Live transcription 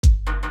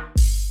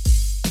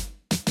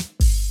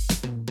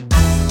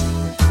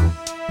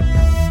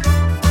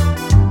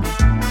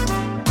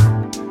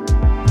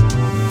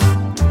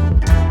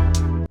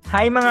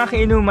Hi mga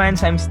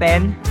ka-Inumans, I'm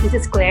Sten. This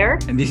is Claire.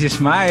 And this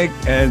is Mike.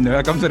 And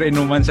welcome to the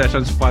Inuman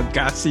Sessions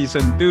Podcast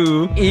Season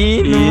 2.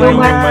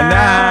 Inuman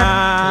na!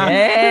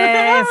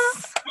 Yes!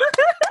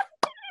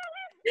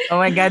 Oh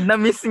my God,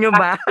 na-miss nyo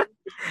ba?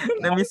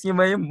 Na-miss nyo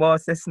ba yung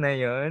boses na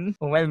yun?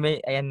 Well,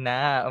 ayan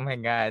na. Oh my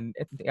God.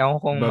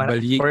 Ewan kung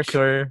for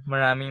sure,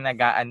 maraming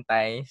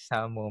nag-aantay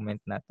sa moment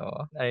na to.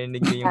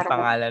 Narinig ko yung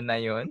pangalan na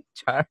yun.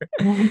 Char.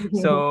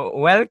 So,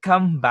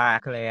 welcome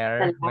back,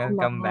 Claire. Salamat.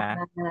 Welcome back.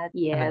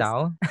 Yes. Ano daw?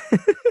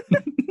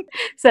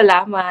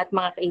 Salamat,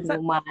 mga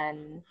ka-Inuman.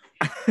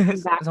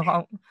 So,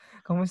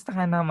 kamusta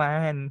ka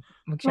naman?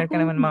 Mag-share ka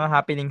naman mga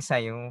happenings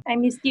sa'yo. I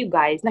missed you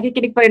guys.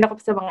 Nakikinig pa rin ako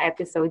sa mga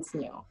episodes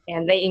nyo.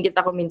 And naiingit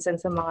ako minsan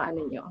sa mga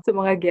sa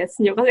mga guests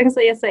nyo. Kasi ang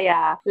saya-saya.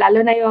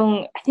 Lalo na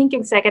yung, I think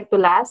yung second to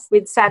last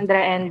with Sandra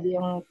and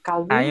yung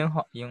Calvin.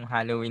 Yung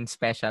Halloween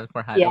special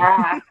for Halloween.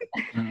 Yeah.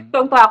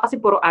 Tuwang-tuwa ako kasi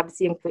puro abs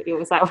yung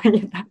usawa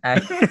niya.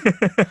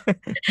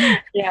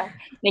 Yeah.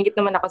 Naingit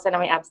naman ako sana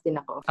may abs din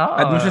ako.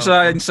 Add mo siya sa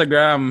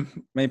Instagram.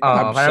 May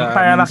pa-abs siya.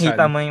 Para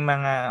makita mo yung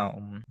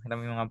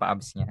mga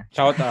pa-abs niya.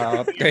 Shout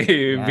out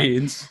kay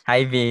Vince.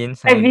 Hi,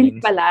 Vince. Hi,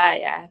 Vince pala.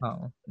 Yeah.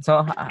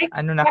 So,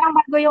 ano na? Parang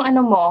bago yung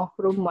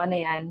room mo, ano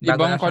yan?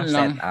 Ibang kon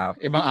lang.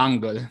 Ibang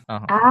angle.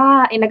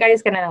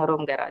 Inag-ayos ka na ng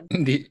room, Garod?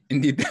 Hindi.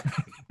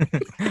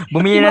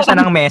 Bumili na siya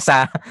ng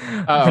mesa.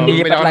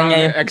 Nilipat lang niya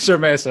yung extra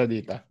mesa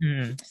dito.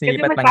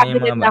 Nilipat lang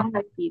niya yung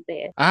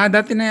mga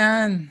dati na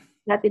yan.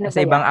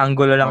 Sa ibang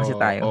angulo lang kasi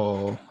tayo.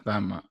 Oo,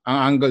 tama. Ang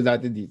angle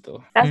dati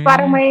dito. Tapos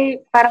parang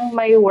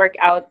may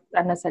workout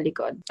sa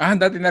likod.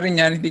 Dati na rin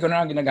yan. Hindi ko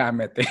na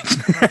ginagamit eh.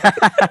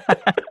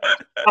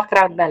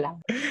 Background na lang.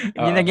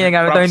 Hindi na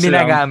ginagamit o hindi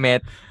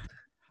nagamit.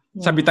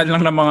 Sabitan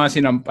lang ng mga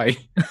sinampay.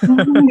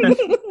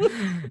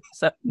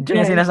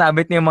 Diyan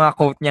sinasabit niyo yung mga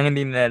quote niyang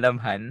hindi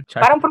nilalabhan.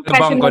 Parang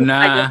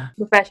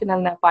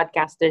professional na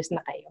podcasters na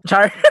kayo.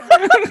 Char.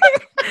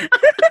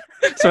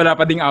 So, wala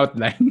pa ding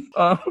outline.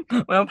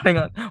 Wala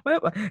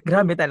pa.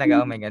 Grabe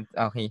talaga. Oh my God.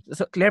 Okay.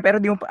 So, Claire, pero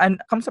di mo pa,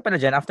 kamusta pala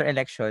dyan after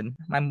election?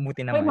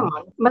 Mabuti naman.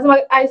 Mas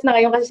ayos na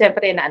ngayon kasi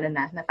syempre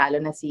natalo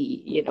na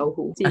si,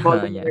 who. Si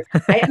Voldemort.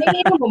 Ay, ano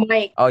ininom mo,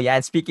 Mike? Oh, yeah.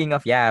 Speaking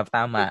of,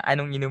 tama.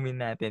 Anong inumin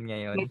natin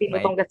ngayon? May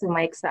tinutonggat si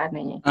Mike sa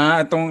niya.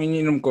 Itong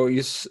ininom ko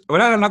is,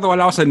 wala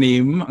ako sa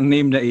name. Ang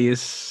name na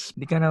is...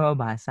 Hindi ka na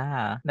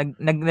mabasa.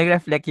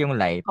 Nag-reflect yung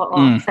light.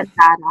 Oo.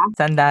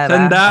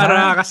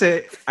 Sandara.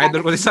 Kasi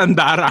idol ko si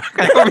Sandara.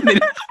 Kaya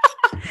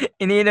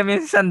iniinom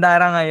yung si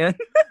Sandara ngayon.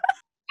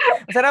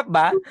 Masarap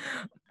ba?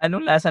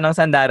 Anong lasa ng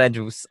Sandara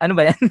juice? Ano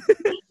ba yan?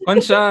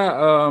 Siya,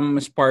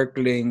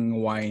 sparkling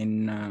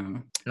wine na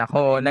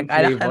nako,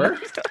 nag-alak flavor.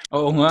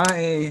 Oo nga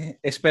eh.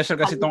 Special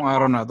kasi tong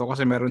araw na to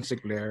kasi meron si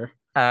Claire.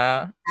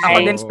 Ako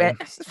din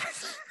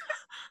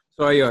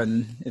So,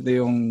 ayun. Ito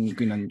yung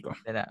kinan ko.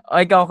 O,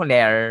 ikaw,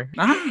 Claire.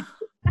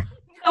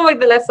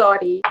 Magdala,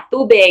 sorry.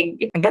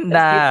 Tubig. Ang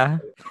ganda.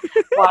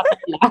 Water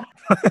lang.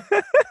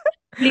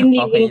 Clean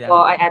living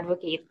ko, I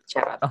advocate.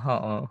 Charot.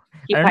 Oo.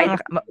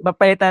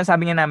 Papalitan,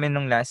 sabi nga namin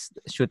nung last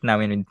shoot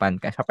namin with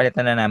Pancast,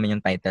 papalitan na namin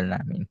yung title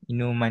namin.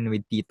 Inuman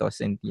with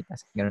Titos and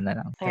Titas. Ganoon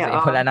na lang.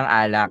 Kasi wala nang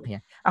alak.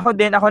 Yeah. Ako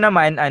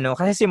naman,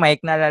 kasi si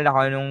Mike, naalala ko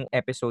nung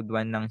episode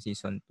 1 ng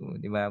season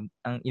 2. Di ba?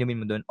 Ang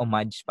inumin mo doon,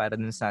 homage para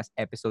dun sa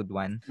episode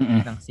 1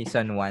 ng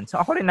season 1. So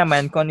ako rin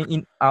naman,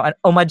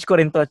 homage ko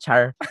rin to,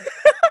 Char.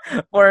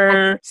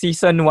 For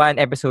season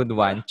 1, episode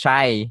 1,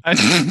 Chai.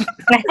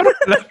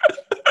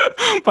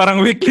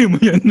 Parang weekly mo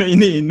yan na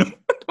iniinom.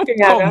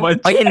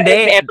 Ay,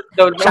 hindi.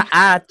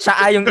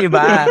 Tsaa yung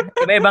iba.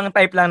 Iba-ibang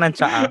type lang ng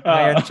tsaa.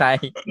 Ngayon,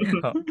 chai.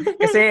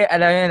 Kasi,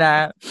 alam nyo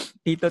na,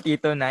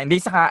 tito na. Hindi,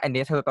 sa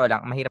totoo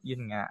lang, mahirap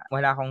yun nga.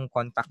 Wala akong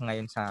contact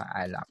ngayon sa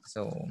alak.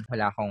 So,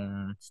 wala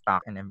akong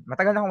stock.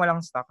 Matagal na akong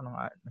walang stock nung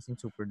as in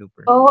super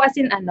duper. As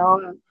in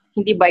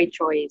hindi by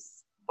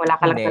choice. Wala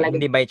ka lang talaga.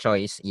 Hindi by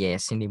choice.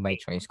 Yes, hindi by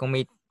choice. Kung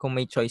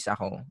may choice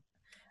ako,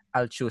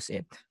 I'll choose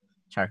it.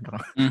 Char.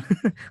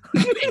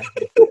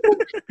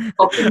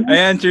 Okay.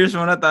 Ayan, cheers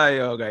muna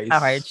tayo, guys.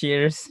 Okay,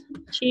 cheers.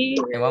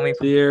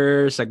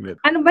 Cheers, saglit.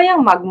 Ano ba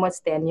yung magmos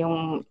din?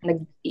 Yung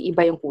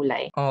nag-iiba yung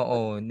kulay?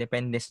 Oo,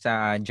 depende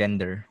sa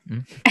gender.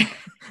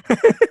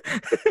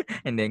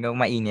 Hindi, kung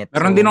mainit.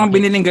 Meron din akong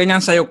biniling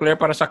ganyan sa'yo, Claire,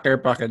 para sa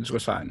care package ko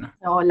sana.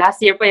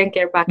 Last year pa yung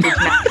care package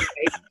na.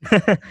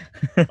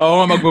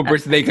 Oo,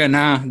 mag-birthday ka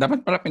na.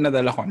 Dapat pala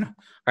pinadala ko na.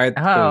 Kahit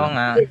oo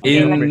nga.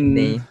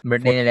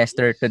 Birthday ni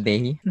Lester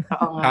today.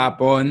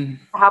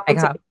 Hapon.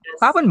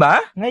 Hapon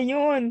ba?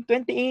 Ngayon,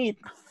 28.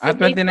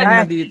 29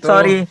 na dito.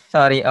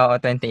 Sorry. Oo,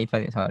 28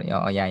 pa. Sorry.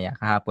 Oo, yeah.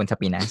 Kahapon sa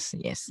Pinas.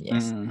 Yes.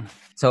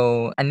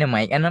 So,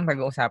 Mike? Anong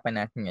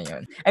pag-uusapan natin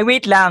ngayon? Ay,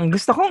 wait lang.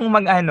 Gusto kong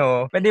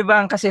pwede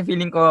ba, kasi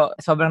feeling ko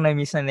sobrang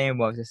na-miss na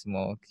yung boses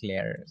mo,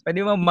 Claire.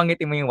 Pwede ba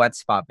banggitin mo yung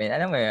What's Poppin'?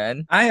 Alam mo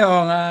yun? Ay,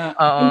 oo nga.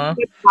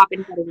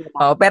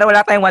 Oo, pero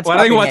wala tayong What's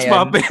Poppin' ngayon. What's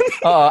Poppin'?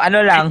 Oo,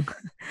 lang.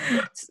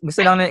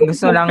 Gusto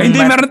lang. Hindi,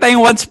 meron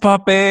tayong What's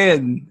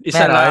Poppin'.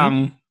 Isa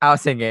lang.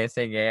 Sige.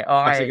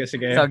 Okay.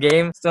 Sige. So,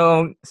 game.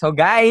 So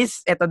guys,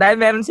 ito dahil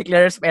meron si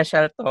Claire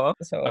special to.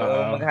 So,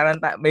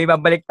 may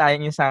babalik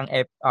tayong isang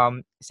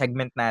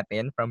segment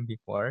natin from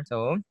before.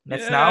 So,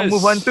 let's now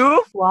move on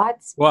to...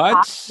 What's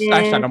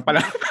Siya lang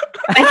pala.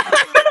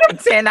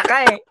 Sena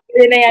ka eh.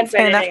 Pwede na yan.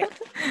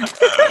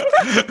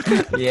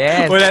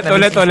 Yes.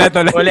 Ulit.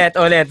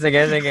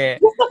 Sige.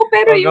 Gusto ko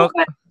pero yung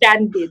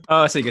candid.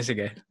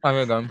 Sige.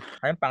 Go.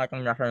 Ayun, pangit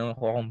yung nasa yung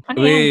hukom.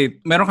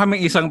 Wait, meron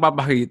kaming isang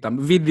papakita.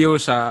 Video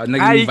sa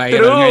naging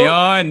viral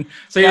ngayon.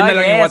 So, yun na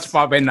lang yung what's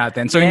poppin'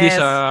 natin. So, hindi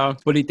sa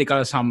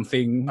political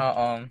something.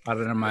 Oo.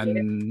 Para naman...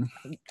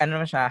 Ano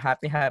naman siya?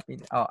 Happy.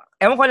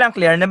 Ewan ko lang,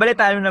 Claire,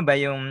 nabalitaan mo na ba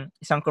yung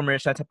isang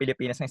commercial sa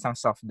Pilipinas ng isang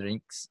soft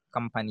drinks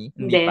company?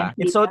 Hindi pa.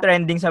 It's so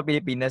trending sa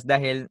Pilipinas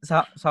dahil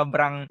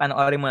sobrang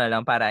panoorin mo na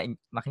lang para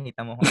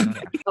makikita mo kung ano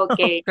yan.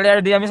 Okay.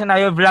 Claire, di kami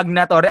sanayo vlog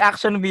na to.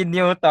 Reaction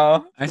video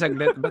to. Ay,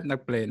 saglit. Ba't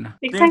nag-play na?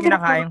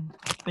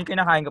 Yung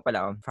kinakain ko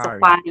pala.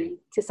 Safari.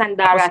 Si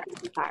Sandara at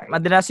si Safari.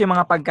 Madalas yung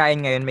mga pagkain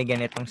ngayon may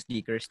ganitong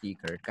sticker.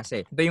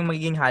 Kasi ito yung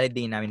magiging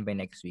holiday namin by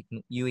next week.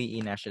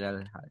 UAE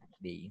National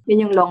Holiday.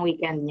 Yun yung long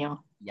weekend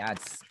nyo.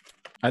 Yes.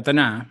 Ito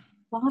na.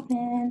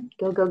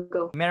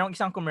 Go. Merong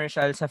isang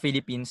commercial sa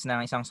Philippines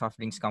ng isang soft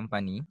drinks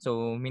company.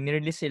 So,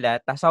 minirelease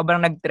sila. Tapos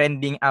sobrang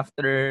nag-trending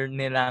after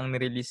nilang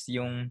nirelease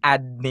yung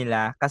ad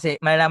nila.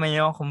 Kasi malalaman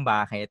nyo kung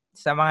bakit.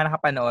 Sa mga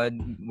nakapanood,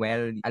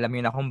 well, alam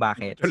nyo na kung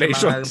bakit. Sa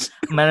mga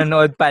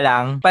manonood pa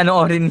lang,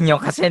 panoorin niyo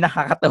kasi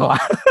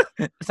nakakatawa.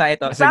 Sa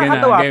ito.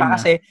 Nakakatawa pa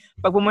kasi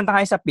pag pumunta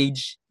kayo sa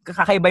page,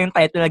 kakaiba yung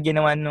title na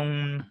ginawa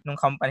nung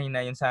company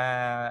na yun sa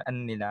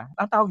nila.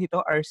 Ang tawag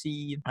dito,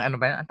 RC, ano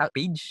ba yun? Ang tawag,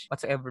 page?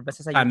 Whatsoever.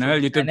 Basta sa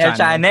YouTube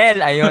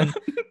channel. Ayun.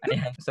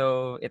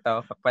 So,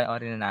 ito,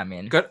 papanoorin na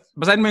namin.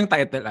 Basahin mo yung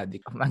title,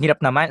 Adik. Ang hirap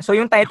naman. So,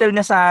 yung title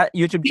na sa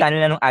YouTube channel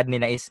na nung ad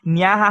nila is,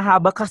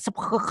 Niyahahaba ka sa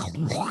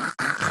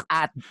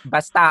at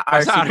basta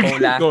RC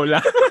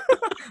Cola.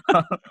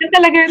 Ito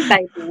talaga yung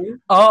title?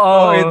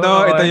 Oo.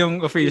 Ito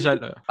yung official.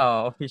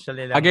 Official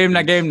nila. Game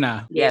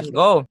na. Yes,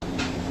 go.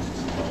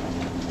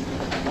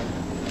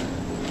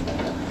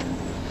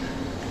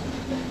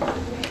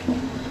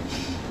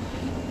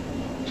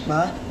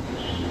 Ma?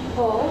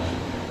 Oo?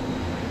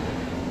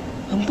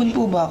 Ampun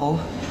po ba ako?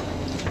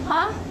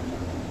 Ha?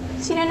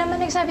 Sino naman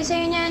nagsabi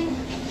sa'yo niyan?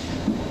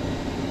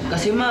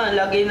 Kasi ma,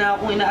 lagi na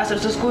akong inaasar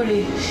sa school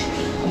eh.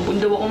 Ampun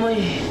daw ako ma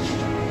eh.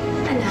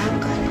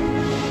 Anak,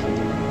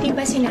 di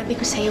ba sinabi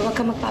ko sa'yo huwag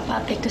ka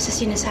magpapa-apekto sa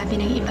sinasabi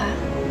ng iba?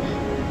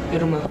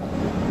 Pero ma,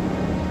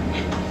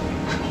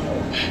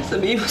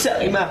 sabihin mo sa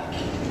akin ma,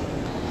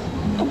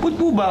 ampun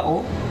po ba ako?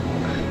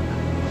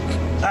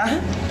 Ha?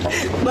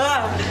 Ma!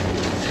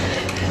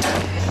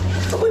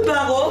 Ampun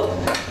ba ako?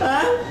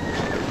 Ha?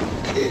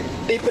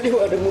 May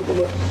paliwanag mo pa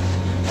ba?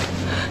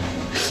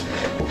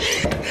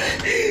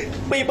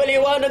 May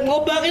paliwanag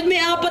mo? Bakit may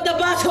 4 na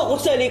baso ako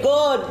sa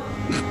likod?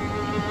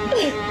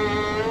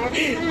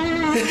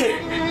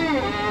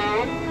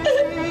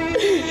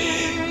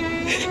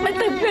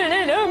 Matagal na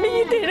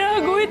namin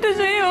itinago ito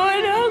sa'yo,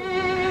 anak.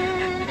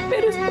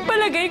 Pero sa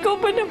palagay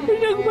ko pa na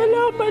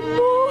pinagmalaman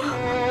mo.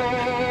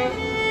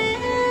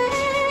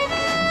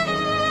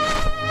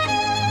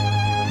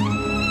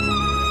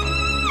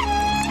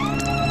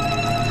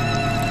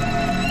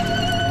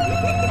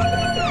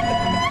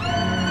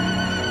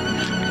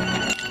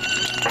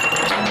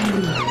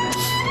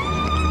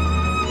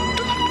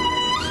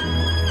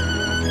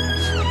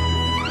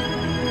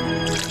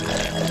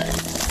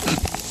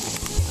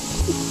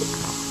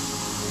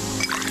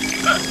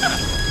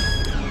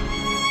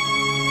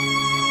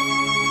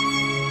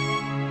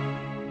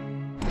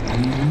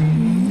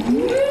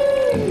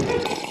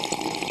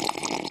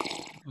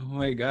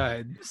 Oh my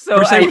God. So,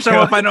 first time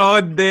siya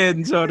mapanood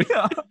din. Sorry.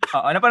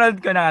 Oo,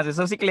 napanood ko na kasi.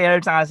 So, si Claire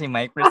saka si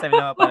Mike, first time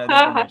na mapanood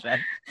ko na siya.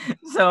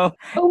 So,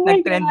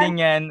 nag-trending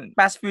yan.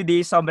 Past few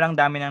days, sobrang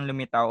dami nang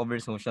lumitaw over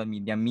social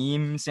media.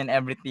 Memes and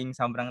everything.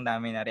 Sobrang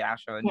dami na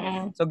reaction.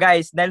 Mm-hmm. So,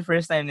 guys, dahil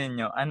first time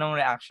ninyo, anong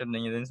reaction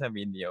ninyo dun sa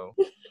video?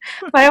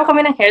 Pareho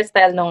kami ng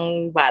hairstyle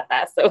nung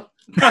bata. So,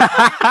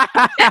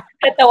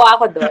 natawa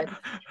ako doon.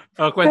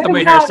 Kwento mo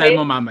yung hairstyle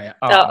mo mamaya.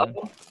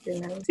 Oo.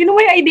 Sino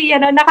may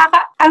idea na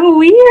ang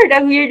weird.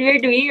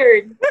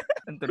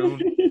 True.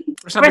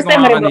 Sabi ko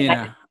nga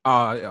kanina.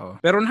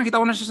 Pero nakita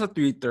ko na siya sa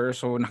Twitter.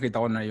 So,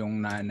 nakita ko na yung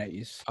nanay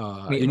is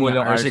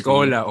RC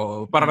Cola.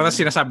 Parang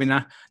sinasabi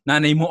na,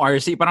 nanay mo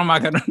RC. Parang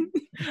mga ganun.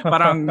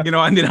 Parang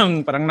ginawa nilang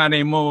parang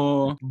nanay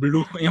mo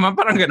blue. Yung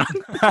parang ganun.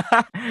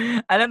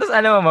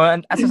 Alam mo,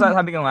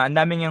 sabi ko nga, ang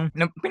daming yung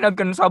pinag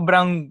ko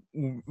sobrang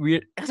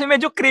weird. Kasi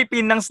medyo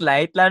creepy ng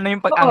slight. Lalo na yung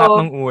pag-angat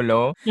ng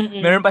ulo.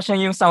 Mm-mm. Meron pa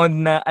siyang yung sound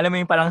na, alam mo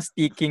yung parang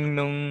sticking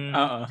nung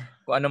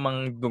kung ano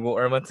mang dugo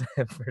or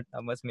whatever.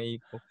 Tapos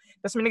may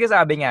Tapos may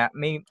nagsasabi nga,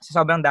 may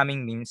sobrang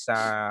daming memes sa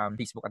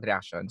Facebook at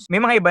reactions.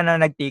 May mga iba na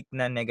nag-take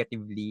na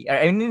negatively,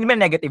 hindi ba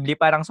negatively,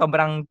 parang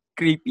sobrang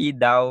creepy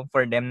daw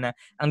for them na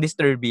ang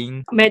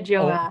disturbing.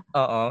 Medyo nga.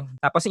 Oo.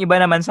 Tapos yung iba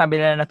naman sabi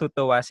nila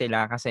natutuwa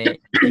sila kasi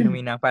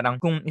parang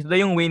kung ito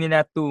yung way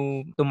nila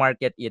to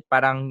market it,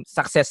 parang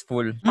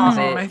successful.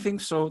 Kasi I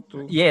think so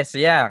too. Yes,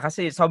 yeah.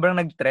 Kasi sobrang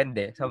nag-trend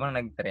eh. Sobrang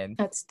nag-trend.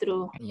 That's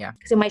true. Yeah.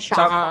 Kasi may shock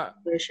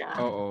factor siya.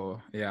 Oo.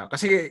 Yeah.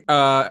 Kasi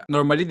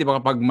normally, di ba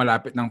kapag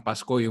malapit ng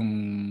Pasko, yung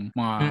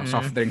mga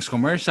soft drinks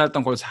commercial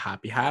tungkol sa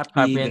Happy,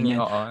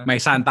 ganyan.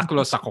 May Santa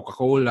Claus sa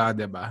Coca-Cola,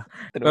 di ba?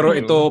 Pero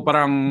ito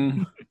parang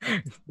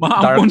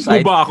maampon po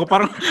ba ako?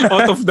 Parang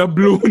out of the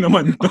blue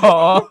naman to.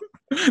 Oo.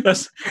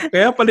 Tas,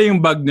 kaya pala yung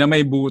bag niya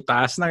may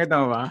butas. Nakita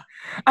mo ba?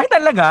 Ay,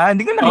 talaga?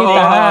 Hindi ko nakita.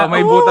 Oo,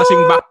 may butas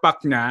yung backpack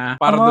niya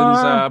para dun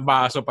sa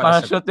baso.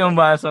 Pa-shoot yung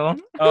baso.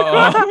 Oo.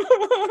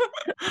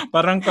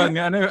 Parang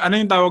ano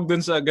yung tawag dun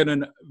sa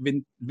ganun,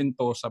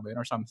 ventosa ba yun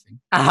or something?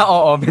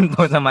 Oo,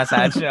 ventosa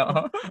massage.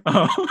 Oo.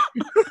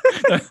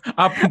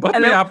 Ba't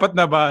may 4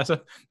 na baso?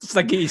 Tapos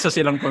nag-iisa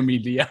silang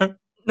pamilya.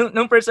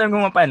 Nung first time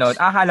ko mapanood,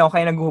 akala ko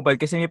kayo naghuhubad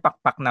kasi may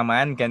pakpak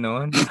naman,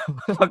 gano'n.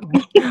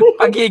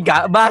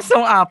 Paghiga,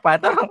 basong 4.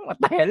 What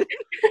the hell?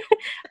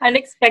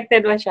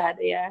 Unexpected masyado,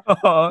 yeah.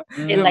 Oo.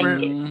 I like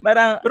it.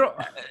 Parang, pero,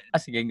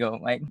 sige, go,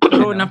 Mike.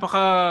 Pero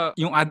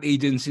yung ad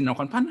agency na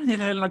paano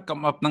nila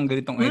nag-come up ng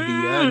ganitong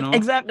idea, no?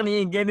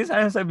 Exactly. Ganyan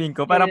sana sabihin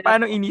ko. Parang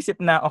paano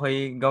inisip na,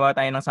 okay, gawa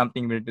tayo ng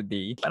something weird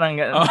today. Parang,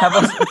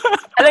 tapos,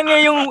 alam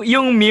niyo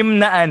yung meme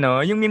na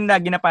yung meme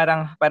lagi na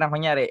parang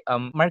kunyari,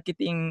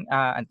 marketing,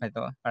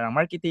 parang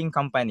marketing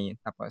company.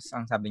 Tapos,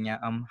 ang sabi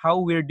niya, how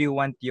weird do you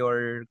want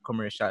your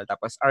commercial?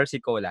 Tapos, RC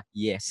Cola.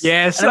 Yes.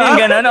 Alam yung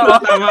gano'n, no?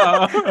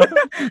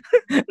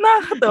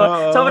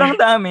 Nakakatawa. Sobrang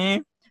dami.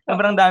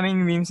 Sobrang daming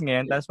memes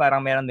ngayon. Tapos parang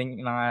meron din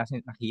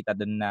mga nakita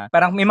doon na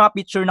parang may mga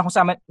picture na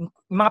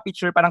mga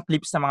picture parang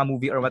clips sa mga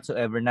movie or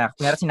whatsoever na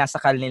kunyari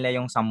sinasakal nila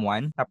yung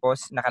someone.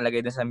 Tapos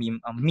nakalagay doon sa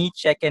meme, me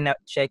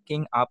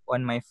checking up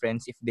on my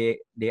friends if they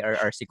are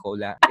RC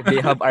Cola. If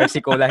they have RC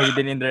Cola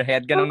hidden in their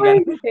head.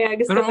 Ganun. Yeah,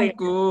 gusto pero ko ang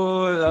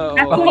cool.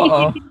 Kung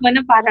iisip mo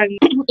na parang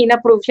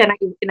in-approve siya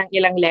ng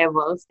ilang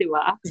levels, di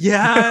ba?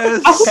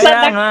 Yes!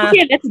 Kaya nga.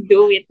 Okay, let's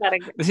do it.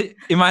 Kasi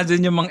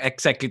imagine yung mga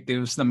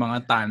executives na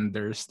mga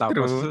thunders.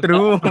 Tapos,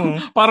 True.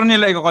 Parang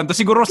nila ikukwento.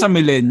 Siguro sa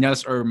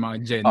millennials or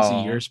mga Gen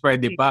Zers,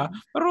 pwede pa.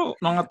 Pero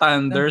mga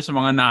thunders,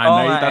 mga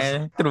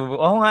nanay. True.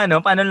 Oo nga,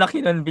 no? Paano lang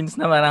kinonvince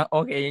na parang,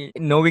 okay,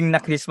 knowing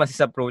na Christmas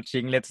is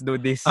approaching, let's do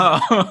this.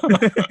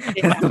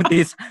 Let's do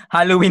this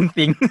Halloween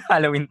thing.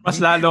 Mas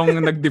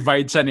lalong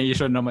nag-divide sa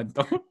nation naman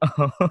to.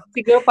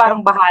 Siguro parang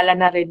bahala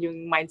na rin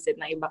yung mindset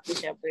ng iba ko,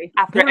 syempre.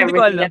 After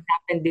everything that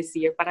happened this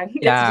year, parang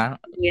yeah.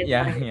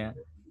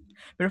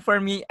 Pero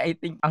for me, I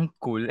think ang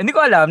cool. Hindi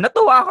ko alam,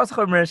 natuwa ako sa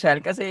commercial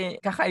kasi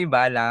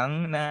kakaiba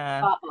lang na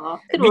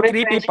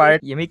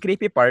may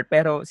creepy part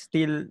pero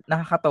still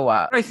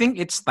nakakatawa. I think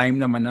it's time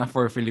naman na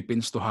for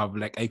Philippines to have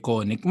like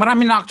iconic.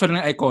 Marami na actually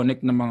na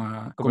iconic na mga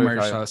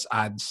commercials,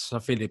 ads sa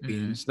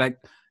Philippines.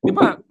 Like, di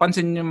ba,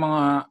 pansin yung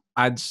mga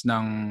ads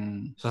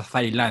sa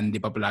Thailand, di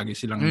pa palagi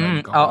silang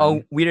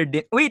weird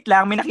din. Wait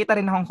lang, may nakita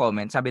rin akong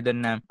comment. Sabi doon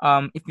na,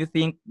 if you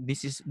think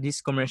this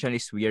commercial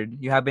is weird,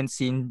 you haven't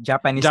seen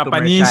Japanese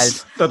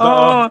commercials.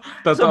 Totoo.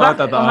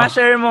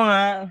 Ma-share mo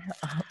nga.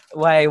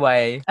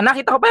 Why?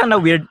 Nakita ko pa lang na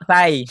weird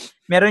Thai.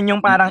 Meron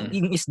yung parang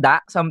yung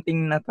isda,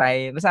 something na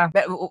Thai. Basta,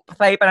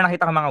 Thai pala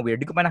nakita ko mga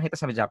weird. Di ko pa nakita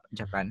sa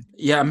Japan.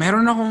 Yeah,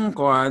 meron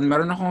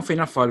akong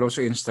fina-follow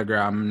sa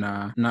Instagram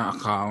na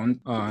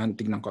account.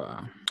 Tignan ko.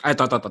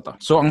 Ito.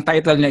 So, ang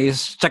title niya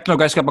is, check nyo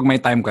guys kapag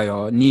may time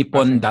kayo,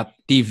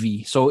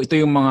 nippon.tv. So, ito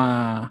yung mga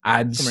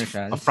ads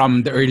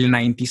from the early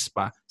 90s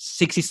pa.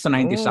 60s to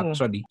 90s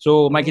actually.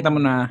 So, makikita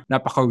mo na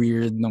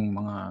napaka-weird ng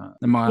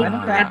mga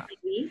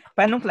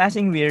Paano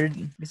klaseng weird?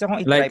 Gusto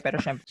kong i-try pero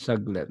syempre.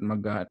 Saglit,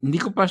 hindi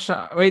ko pa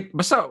siya,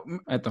 basta,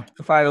 eto.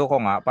 Follow ko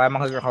nga, para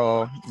makikita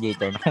ko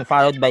later.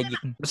 Followed by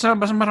Geek. Basta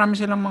marami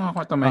silang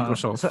mga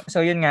Microsoft.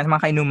 So yun nga,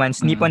 mga kainumans,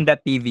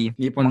 nippon.tv.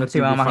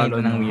 Nippon.tv, follow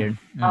ng weird.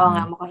 Oo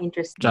nga, mukhang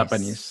interesting.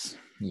 Japanese.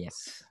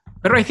 Yes.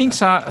 Pero I think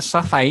sa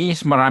Thai,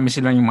 marami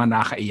silang yung mga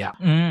nakaiyak.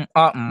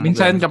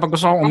 Minsan, kapag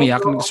gusto kong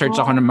umiyak, nag-search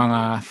ako ng mga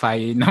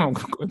Thai na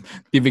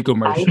TV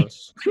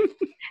commercials.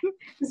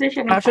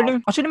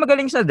 Actually,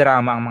 magaling sa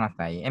drama ang mga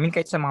Thai. I mean,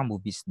 kahit sa mga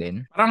movies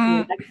din.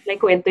 Parang,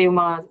 like kwento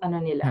yung mga,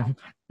 nila.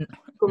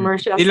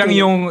 Commercials.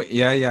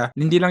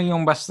 Hindi lang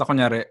yung basta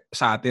kunyari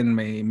sa atin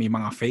may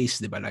mga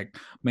face, 'di ba? Like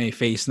may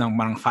face ng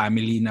parang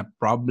family na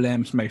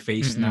problems, may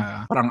face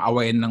na parang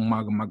awayan ng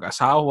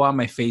mag-asawa,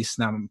 may face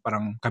na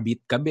parang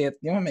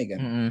kabit-kabit, yung may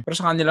ganun. Pero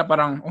sa kanila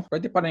parang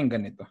pwede pa rin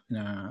ganito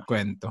na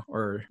kwento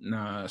or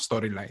na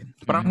storyline.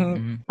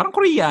 Parang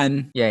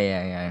Korean.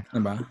 Yeah.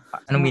 Diba?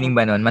 Anong meaning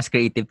ba nun? Mas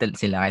creative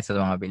sila kaysa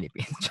sa mga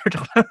Philippines.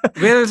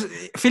 Well,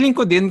 feeling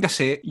ko din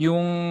kasi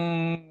yung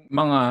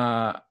mga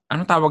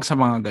ano tawag sa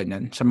mga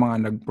ganyan? Sa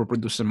mga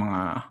nagpo-produce sa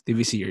mga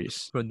TV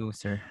series?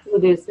 Producers.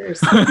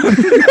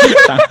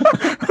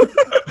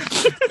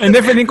 And then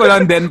feeling ko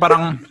lang din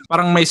parang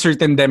may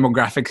certain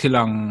demographic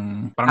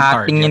silang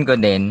parang target. Tingin ko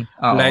din.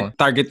 Oo. Like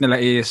target nila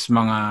is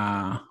mga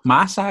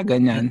masa,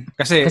 ganyan.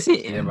 Kasi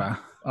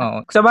diba?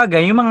 Oo. Sa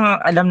bagay, yung mga,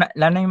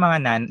 lalo na yung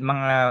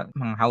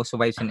mga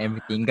housewives and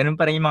everything, ganun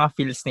pa rin yung mga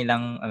feels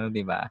nilang,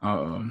 di ba?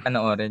 Oo.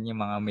 Panoorin yung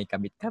mga may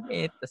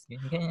kabit-kabit, tas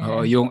ganyan.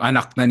 Oo, yung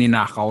anak na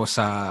ninakaw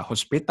sa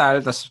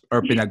hospital,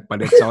 or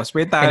pinagpalit sa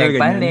hospital.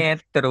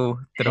 Pinagpalit, true.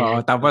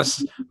 Oo,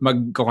 tapos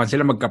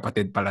sila,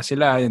 magkapatid pala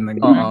sila.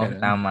 Oo,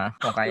 tama.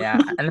 O kaya,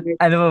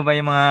 ano ba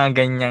yung mga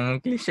ganyang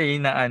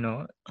cliche na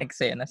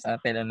eksena sa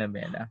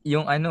telenovela?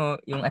 Yung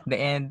at the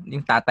end,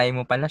 yung tatay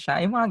mo pala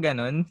siya, yung mga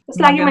ganun.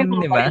 Tapos lagi may ganun,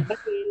 diba?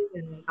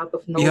 out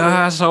of nowhere.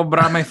 Yeah,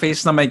 sobra may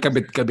face na may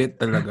kabit-kabit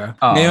talaga.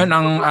 Ngayon,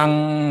 ang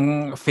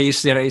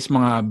face nila is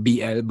mga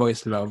BL,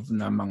 Boys Love,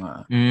 na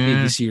mga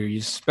TV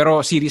series.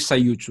 Pero series sa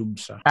YouTube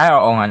sa.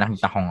 Oo nga,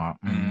 nakita ko nga.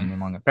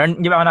 Pero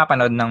hindi ba ako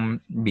napanood ng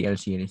BL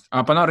series?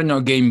 Panoorin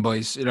nyo, Game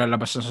Boys.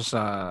 Ilalabas na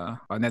sa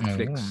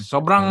Netflix.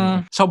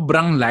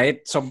 Sobrang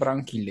light,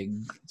 sobrang kilig.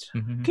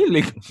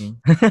 Kilig.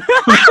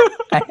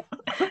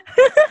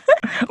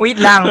 Wait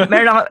lang,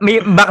 may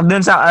back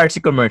dun sa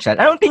RC commercial.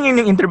 Anong tingin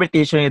yung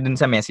interpretation niyo dun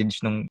sa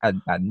message nung ad?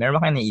 Meron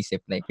ba kayo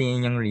naisip? Like,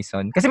 tingin yung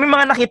reason? Kasi may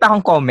mga nakita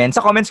akong comments.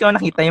 Sa comments ko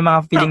nakita yung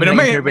mga feeling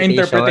na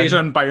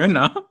interpretation pa yun,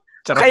 ha?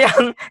 Kaya,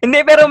 hindi,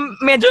 pero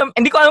medyo,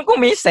 hindi ko alam kung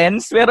may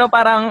sense, pero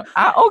parang,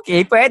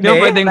 okay, pwede.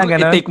 Yung pwedeng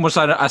i-take mo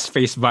as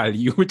face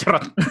value.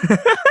 Charot.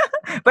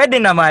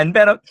 Pwede naman,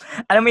 pero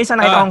alam mo isa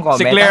nakita kong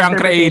comment. Si Claire ang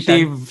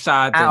creative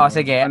sa atin.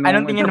 Sige.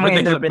 Anong tingin mo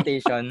yung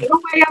interpretation? Ikaw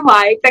kaya,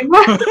 Mike.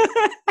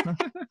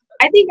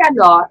 I think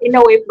in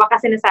a way, baka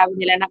sinasabi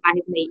nila na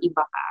kahit may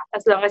iba ka,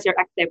 as long as you're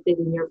accepted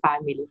in your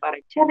family,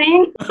 parang,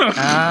 charing.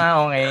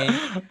 Okay.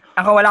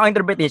 Ako wala akong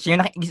interpretation.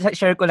 Yung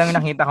share ko lang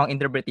yung nakita kong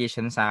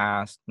interpretation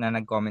na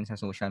nag-comment sa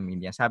social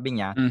media. Sabi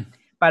niya,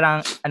 parang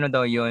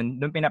daw yun,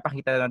 doon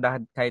pinapakita daw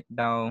kahit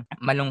daw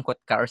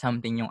malungkot ka or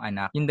something yung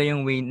anak. Yun daw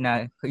yung way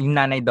na, yung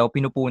nanay daw,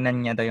 pinupunan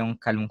niya daw yung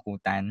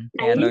kalungkutan.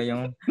 Kaya daw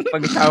yung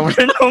pag-shower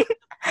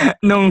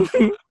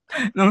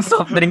nung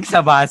soft drink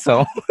sa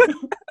baso.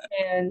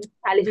 And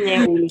alis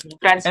niya yung ulo niya.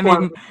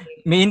 Transform.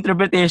 May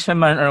interpretation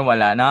man or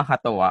wala,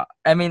 nakakatawa.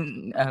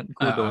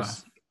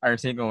 Kudos.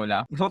 RC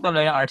Cola. Gusto ko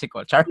tuloy ng RC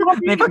Cola. Char?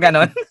 May pa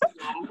ganon?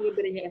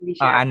 Hindi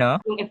siya,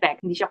 yung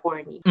effect, hindi siya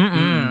corny.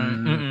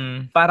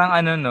 Parang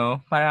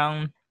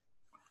parang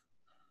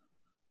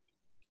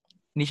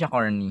hindi siya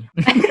corny.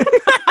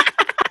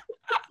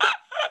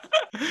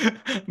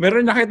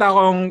 Meron nakita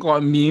akong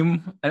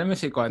meme. Alam mo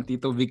si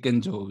Tito Vic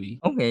and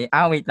Joey. Okay.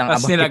 Wait lang.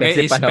 Tapos nilagay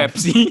is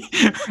Pepsi.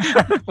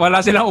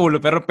 Wala silang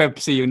ulo, pero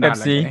Pepsi yung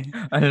nalagay.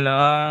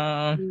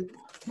 Ala.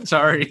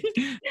 Sorry.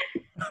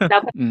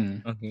 Dapat.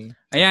 Okay.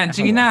 Ayan,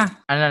 sige na.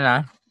 Ano na?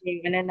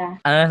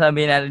 Ano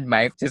sabihin natin,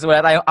 Mike? Since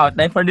wala tayong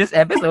outline for this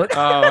episode.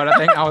 Wala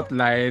tayong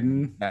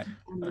outline.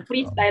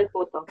 Freestyle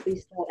po to.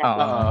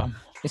 Freestyle.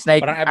 It's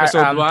like parang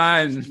episode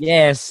 1.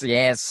 Yes.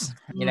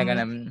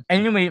 Ginagawa.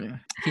 Anyway,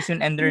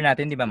 season ender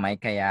natin, di ba,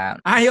 Mike? Kaya...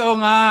 oo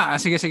nga.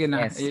 Sige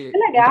na. Yes.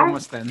 Talaga?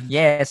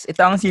 Yes, ito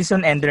ang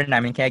season ender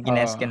namin. Kaya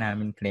gines ka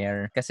namin,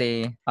 Claire.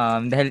 Kasi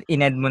dahil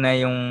in-end mo na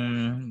yung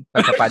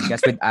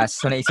pagka-podcast with us,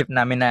 so naisip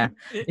namin na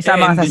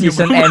isama ka sa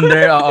season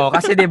ender. Oo,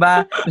 kasi di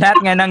ba,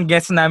 lahat nga ng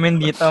guests namin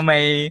dito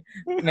may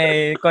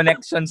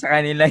connection sa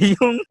kanila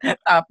yung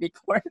topic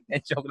for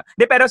joke lang.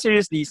 Pero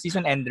seriously,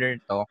 season ender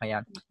to.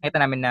 Kaya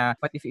nakita namin na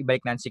what if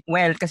ibalik na si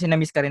Well, kasi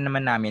na-miss ka rin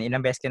naman namin.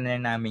 Ilang beses ka na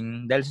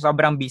namin dahil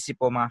sobrang busy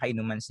po mga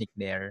kainuman si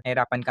Claire.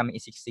 Nahirapan kami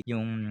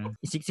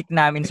isiksik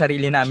namin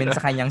sarili namin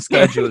sa kanyang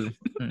schedule.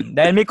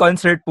 Dahil may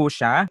concert po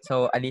siya.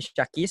 So,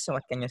 Alicia Keys,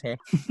 what can you say?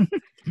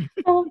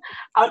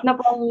 Out na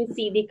po ang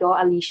CD ko,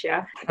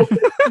 Alicia.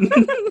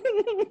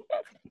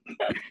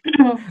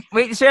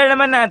 Wait, share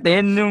naman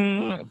natin yung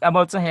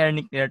about sa hair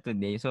ni Claire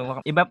today. So,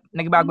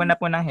 nagbago na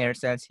po ng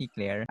hairstyle si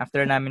Claire.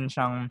 After namin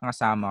siyang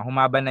kasama,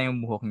 humaba na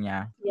yung buhok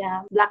niya.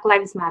 Yeah, Black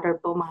Lives Matter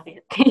po,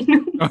 mga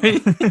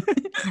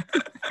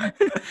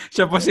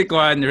Siya po si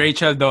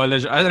Rachel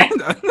Dolezal.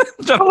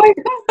 Oh my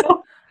God.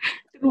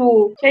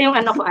 True. Siya yung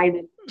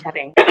idol.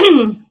 Charing.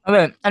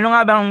 Okay, ano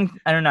nga bang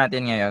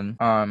natin ngayon?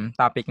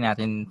 Topic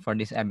natin for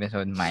this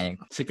episode, Mike.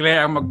 Si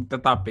Claire ang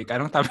magta-topic.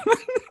 Anong topic?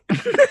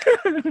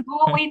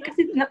 Wait,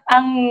 kasi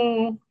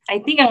I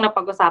think ang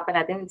napag-usapan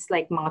natin it's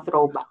like mga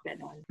throwback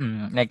gano'n.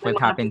 Like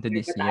what happened to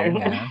this year.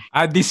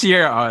 This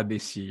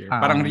year.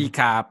 Parang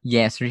recap.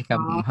 Yes, recap.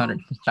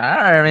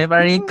 Char, may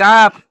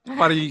pa-recap.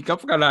 Pa-recap,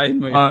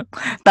 kalahin mo yun.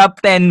 Top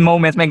 10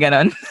 moments, may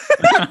gano'n.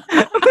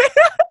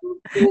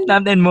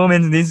 Top 10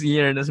 moments this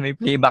year, tapos may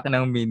playback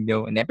ng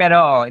video.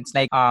 Pero it's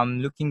like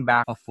looking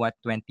back of what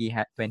 2020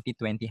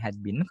 had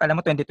been. Kala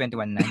mo 2021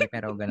 na,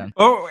 pero ganun.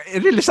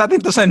 Release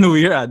natin to sa New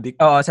Year, Adik.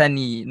 Oo, sa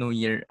New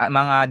Year.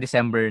 Mga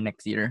December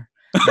next year.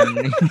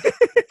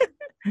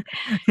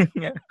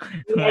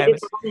 I-edit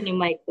ko kasi ni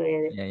Mike to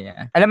eh.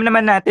 Yeah. Alam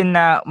naman natin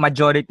na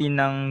majority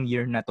ng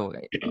year na to,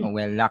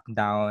 well,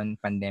 lockdown,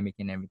 pandemic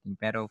and everything.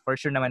 Pero for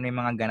sure naman may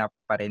mga ganap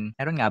pa rin.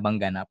 Meron nga bang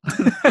ganap?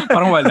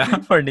 Parang wala.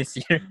 For this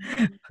year.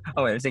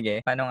 Well,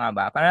 sige. Paano nga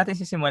ba? Paano natin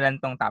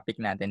sisimulan tong topic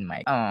natin,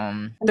 Mike?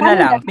 Ito na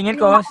lang. Tingin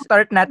ko,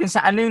 start natin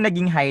sa ano yung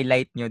naging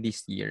highlight nyo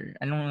this year.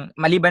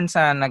 Maliban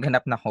sa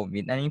naghanap na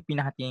COVID, ano yung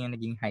pinakatingin yung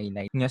naging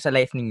highlight nyo sa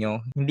life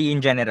ninyo? Hindi in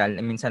general,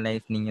 I mean sa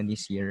life ninyo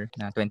this year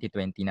na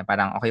 2020 na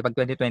parang, okay, pag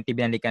 2020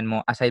 binalikan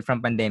mo, aside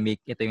from pandemic,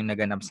 ito yung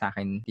naganap sa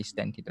akin this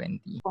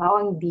 2020. Wow,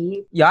 ang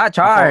deep. Yeah,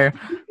 Char!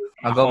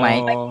 Go,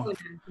 Mike.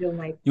 Go,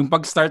 Mike. Yung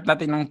pag-start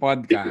natin ng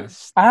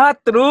podcast.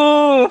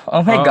 True!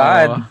 Oh my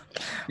God.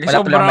 Wala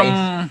sobrang,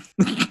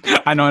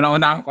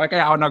 nauna ako,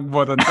 kaya ako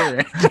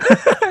nag-volunteer.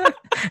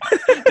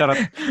 Charot.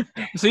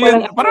 So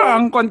yun, parang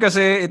ang con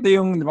kasi, ito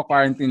yung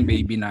quarantine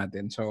baby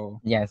natin. So,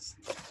 yes.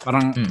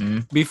 Parang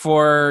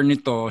before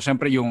nito,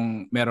 syempre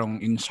yung merong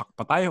in-shock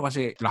pa tayo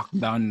kasi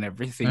lockdown and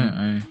everything.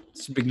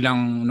 Tapos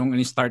biglang nung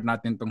in-start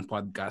natin tong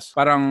podcast,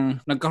 parang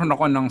nagkaroon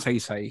ako ng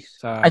saysay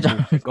sa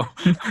buhay ko.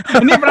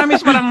 Hindi,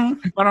 promise,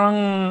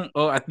 parang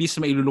at least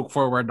may look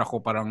forward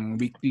ako, parang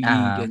weekly,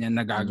 ganyan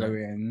na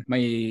gagawin.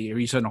 May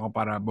reason ako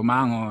para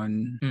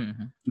bumangon.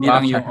 Hindi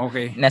lang yung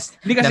okay.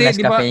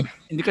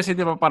 Hindi kasi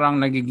di ba parang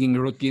nagiging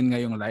routine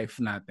ngayong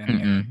life natin.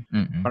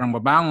 Parang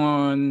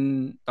babangon,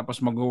 tapos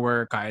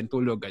mag-work, kain,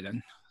 tulog,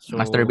 ganyan. So,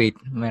 masturbate.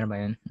 Meron ba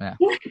yun?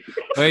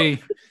 Hey,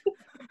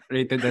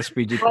 rated as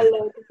PG.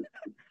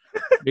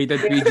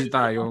 Rated PG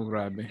tayo,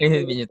 grabe.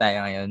 Rated PG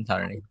tayo ngayon,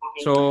 sorry.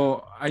 So,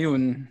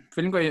 ayun,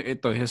 feeling ko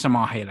ito sa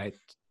mga highlights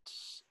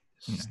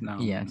ng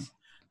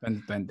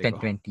 2020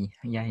 ko.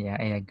 2020. Yeah,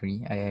 I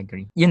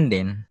agree. Yun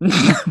din.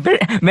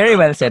 Very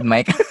well said,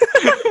 Mike.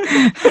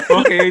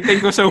 Okay,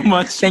 thank you so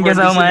much. Thank you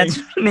so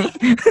much.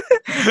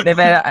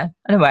 Pero,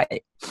 ano ba?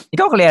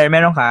 Ikaw, Claire,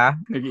 meron ka?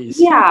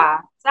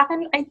 Yeah. Sa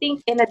akin, I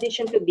think, in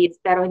addition to this,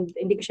 pero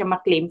hindi ko siya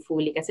ma-claim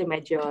fully kasi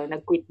medyo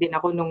nag-quit din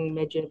ako nung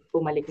medyo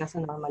bumalik na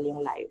sa normal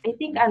yung life. I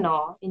think,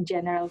 in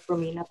general,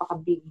 for me,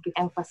 napaka-big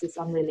emphasis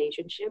on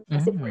relationship.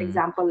 Kasi, for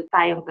example,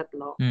 tayong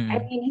tatlo. I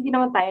mean, hindi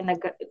naman tayo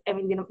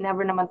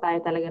never naman tayo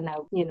talaga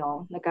na,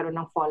 nagkaroon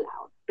ng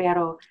fallout.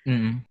 Pero,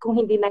 kung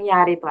hindi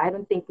nangyari to, I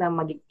don't think na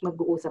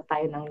mag-uusap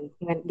tayo ng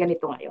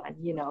ganito ngayon,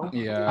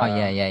 Yeah. Oh,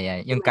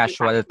 yeah. Yung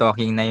casual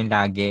talking na yung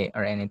lagi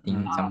or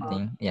anything,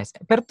 something. Yes.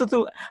 Pero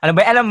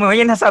alam mo,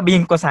 yun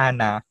nasabihin ko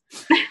sana.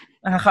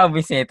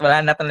 Nakakabisit. Wala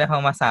na talaga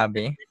akong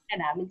masabi.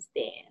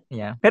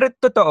 Yeah. Pero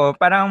totoo,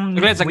 parang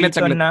saglit.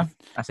 na.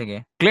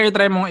 Sige. Claire,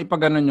 try mong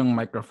ipaganon yung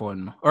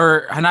microphone mo.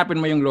 Or hanapin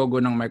mo yung logo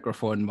ng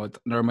microphone mo.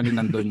 Normally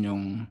nandun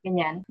yung...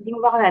 Ganyan. Hindi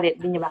ba ako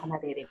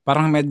naririnig?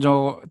 Parang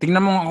medyo...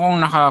 Tingnan mo kung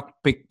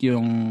naka-pick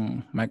yung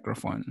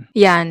microphone.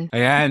 Yan.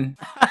 Ayan.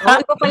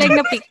 Ito pala yung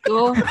na-pick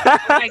ko.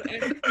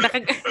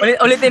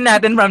 Ulitin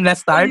natin from the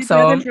start.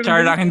 So,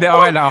 Char lang. Hindi,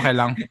 okay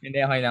lang. Hindi,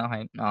 okay lang.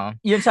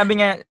 Yun,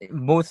 sabi nga,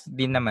 both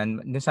din naman,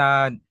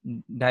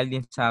 dahil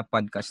din sa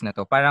podcast na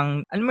to,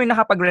 parang, alam mo yung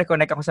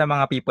nakapag-reconnect ako sa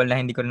mga people na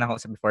hindi ko na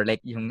nakausap before,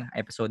 like yung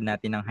episode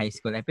natin ng high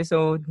school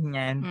episode,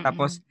 yan.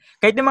 Tapos,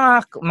 kahit yung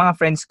mga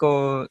friends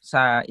ko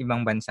sa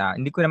ibang bansa,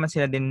 hindi ko naman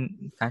sila din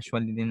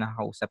casually din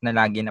nakakausap na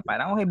lagi na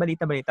parang, okay,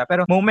 balita.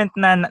 Pero moment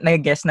na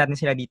nag-guest natin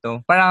sila dito,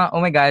 parang,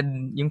 oh my God,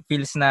 yung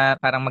feels na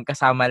parang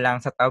magkasama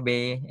lang sa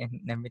tabi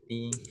and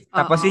everything.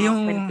 Tapos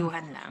yung...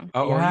 Kwentuhan lang.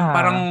 Oo,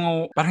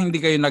 yung parang hindi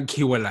kayo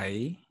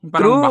naghiwalay.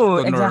 Parang true, back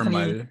to exactly.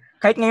 normal.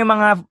 Kahit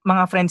ngayon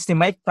mga friends ni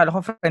Mike, pala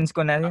ko friends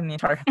ko na rin.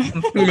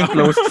 I'm feeling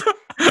close.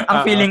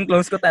 Ang feeling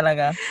close ko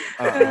talaga.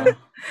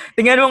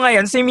 Tingnan mo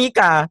ngayon, si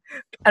Mika,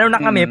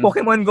 kami,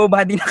 Pokemon Go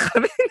buddy na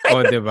kami.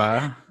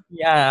 Diba?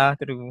 Yeah,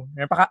 true.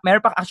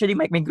 Meron pa actually,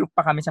 Mike, may group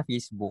pa kami sa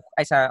Facebook,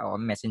 ay sa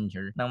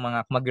Messenger, ng mga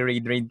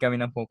mag-raid kami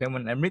ng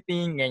Pokemon,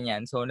 everything,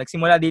 ganyan. So,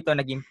 nagsimula dito,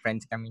 naging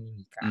friends kami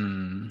ni Mika.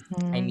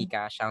 Ay,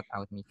 Mika, shout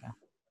out, Mika.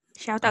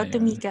 Shout out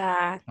to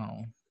Mika.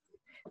 Oo.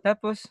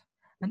 Tapos,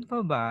 ano pa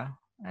ba?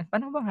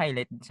 Paano bang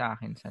highlight sa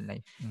akin sa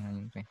life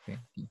ngayon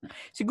 2020?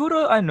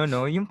 Siguro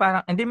yung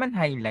parang hindi man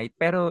highlight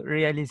pero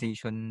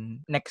realization.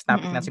 Next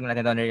topic na siguro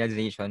natin doon,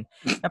 realization.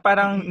 Na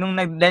parang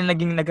dahil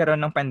nagkaroon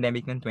ng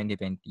pandemic noong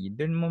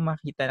 2020, doon mo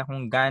makita na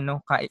kung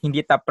gaano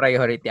hindi top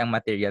priority ang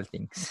material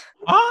things.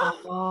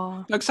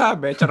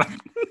 Nagsabi, charot.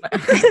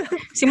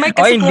 Si Mike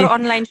kasi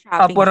puro online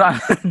shopping.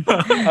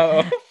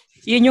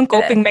 Yun yung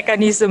coping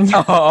mechanism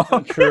niya.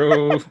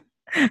 True.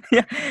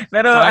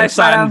 Pero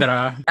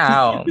Sandra.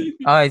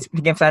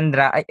 Speaking of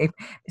Sandra,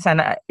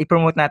 sana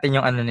i-promote natin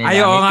yung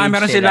nila.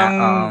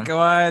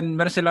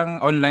 Meron silang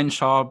online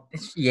shop.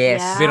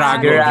 Yes.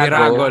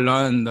 Virago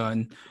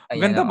London.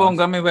 Ganda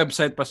bongga, may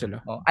website pa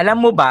sila. Alam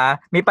mo ba,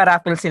 may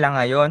pa-raffle sila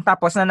ngayon.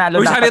 Tapos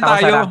nanalo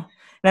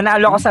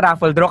ako sa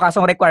raffle draw,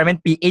 kasong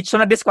requirement PH, so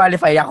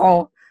na-disqualify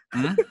ako.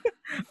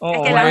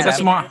 Oo.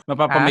 Tapos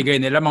mapapamigay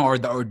nila mga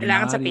ordinary.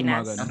 Kailangan sa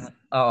Pinas.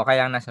 Oo,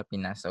 kaya nasa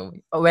Pinas. So,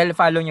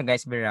 follow nyo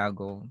guys,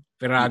 Virago.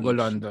 Virago, PH.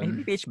 London.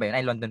 May PH ba yun?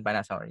 Ay, London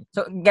pala, sorry.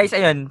 So, guys,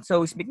 ayun.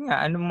 So, speaking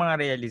nga, anong mga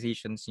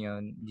realizations nyo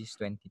this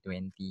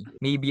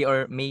 2020? Maybe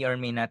or may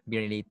not be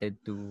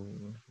related to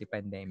the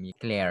pandemic.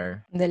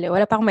 Claire. Dali,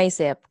 wala pa akong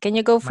maisip. Can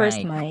you go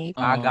first, Mike?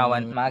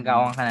 Maagawan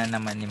ka na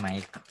naman ni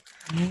Mike.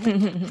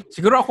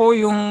 Siguro ako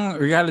yung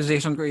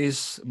realization ko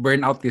is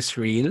burnout is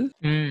real.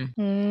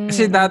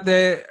 Kasi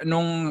dati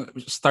nung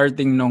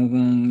starting nung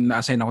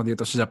na-assign ako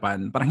dito sa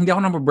Japan, parang hindi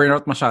ako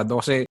na-burnout masyado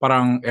kasi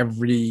parang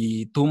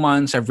every 2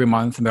 months, every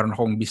month meron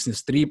akong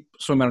business trip.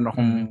 So meron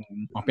akong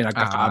mga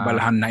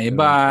pinagkakaabalahan na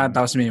iba.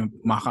 Tapos may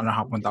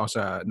nakapunta ako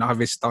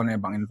naka-visit ako ng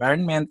ibang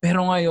environment.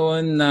 Pero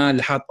ngayon na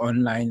lahat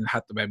online,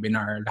 lahat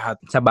webinar,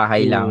 lahat sa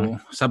bahay lang.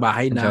 Sa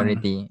bahay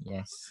majority, lang.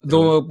 Yes.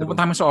 Though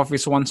pupunta kami sa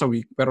office once a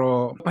week,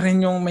 pero parang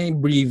yung may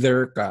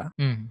breather ka.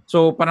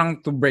 So parang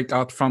to break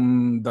out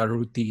from the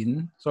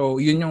routine. So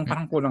yun yung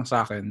parang kulang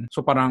sa akin.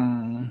 So parang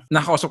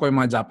nakausap ko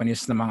yung mga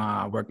Japanese na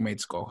mga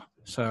workmates ko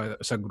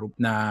sa group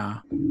na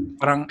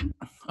parang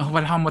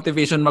wala akong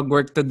motivation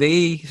mag-work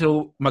today.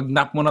 So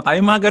mag-nap muna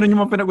tayo. Mga ganun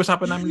yung mga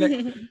pinag-usapan namin.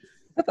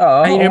 Like,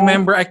 I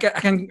remember, I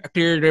can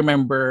clearly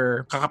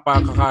remember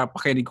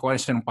kakapakinig ko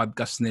kasi ng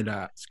podcast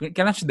nila.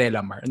 Kailan si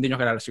Delamar? Hindi nyo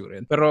kilala siguro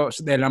yun. Pero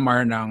si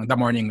Delamar ng The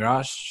Morning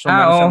Rush. So,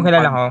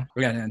 kilala ko.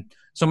 Yan.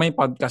 So may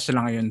podcast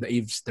sila ngayon, The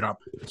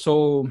Eavesdrop.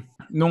 So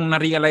nung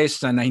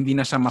na-realize na hindi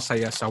na siya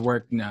masaya sa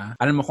work niya,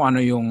 alam mo kung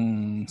ano yung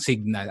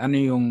signal, ano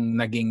yung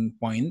naging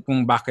point,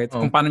 kung bakit,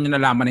 kung paano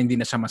niya nalaman na hindi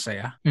na siya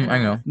masaya.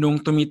 Ano?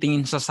 Nung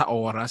tumitingin siya sa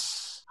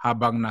oras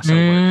habang nasa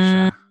work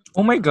siya.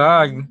 Oh my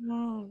God.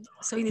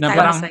 So hindi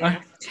tayo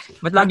masaya.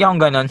 Ba't lagi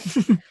akong ganon?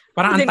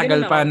 Parang ang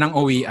tagal pa ng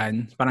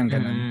uwian. Parang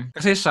ganun.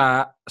 Kasi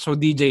siya, so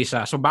DJ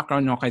siya. So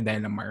background nyo kay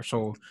Delamar.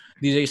 So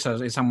DJ siya,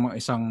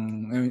 isang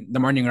The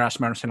Morning Rush,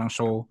 meron silang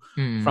show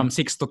from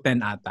 6 to 10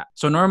 ata.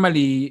 So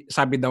normally,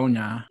 sabi daw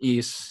niya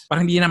is,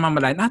 parang hindi na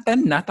mamalayan,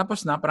 10 na,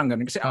 tapos na, parang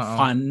ganun. Kasi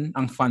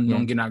ang fun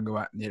nung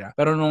ginagawa nila.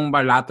 Pero nung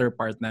latter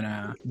part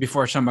na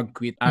before siya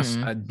mag-quit as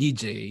a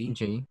DJ,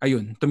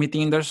 ayun,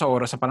 tumitingin daw sa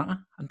oras,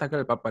 parang, ang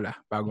tagal pa pala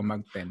bago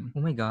mag-10.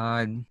 Oh my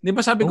God. Di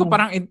ba sabi ko,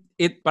 parang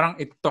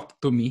it talked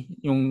to me,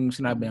 yung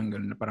sinabi niyang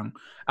gano'n. Parang,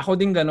 ako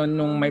din gano'n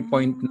nung may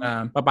point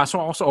na papasok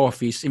ako sa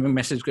office,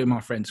 i-message ko yung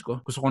mga friends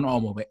ko. Gusto ko na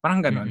umuwi.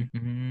 Parang gano'n.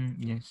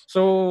 Yes. So,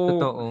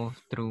 totoo.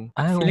 True.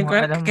 Feeling ko,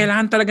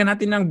 kailangan talaga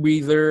natin ng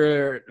breather,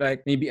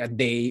 like maybe a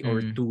day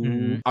or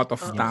 2 out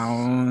of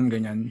town,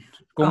 ganyan.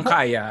 Kung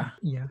kaya,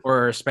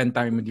 or spend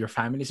time with your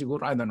family,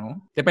 siguro, I don't know.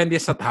 Depende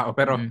sa tao,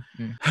 pero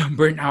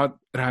burnout,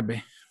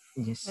 grabe.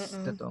 Yes,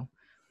 totoo.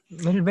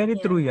 Well, very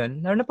true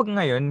yan. Lalo na pag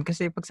ngayon,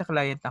 kasi pag sa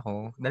client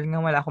ako, dahil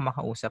nga wala akong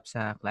makausap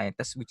sa client,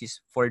 which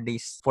is 4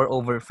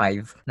 over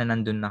 5 na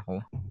nandun ako.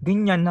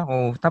 Ganyan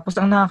ako.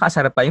 Tapos ang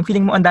nakakasarap pa, yung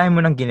feeling mo ang dami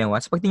mo nang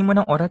ginawa. So pagtingin mo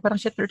ng oras, parang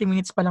 30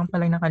 minutes pa lang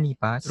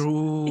nakalipas.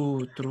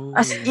 True.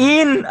 As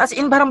in,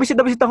 parang bisit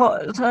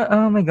ako.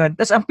 Oh my God.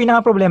 Tapos ang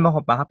pinaka-problema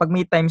ko pa, kapag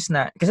may times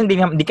na, kasi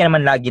hindi ka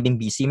naman lagi din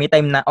busy, may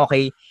time na,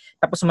 okay,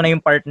 tapos mo na yung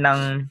part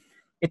ng,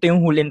 ito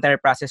yung whole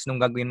entire process nung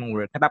gagawin mong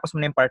work. Natapos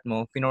mo na yung part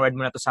mo, pinorward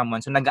mo na to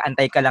someone, so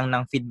nag-aantay ka lang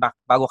ng feedback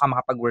bago ka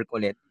makapag-work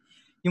ulit.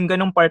 Yung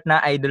ganong part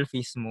na idle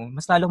phase mo,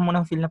 mas lalo mo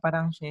nang feel na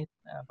parang shit,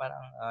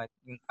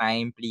 yung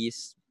time,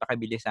 please,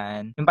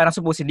 pakibilisan. Yung parang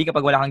supposedly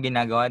kapag wala kang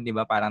ginagawa, di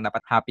ba, parang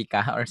dapat happy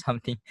ka or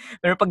something.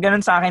 Pero pag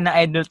ganon sa akin na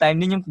idle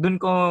time, dun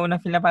ko na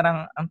feel na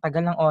parang ang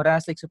tagal ng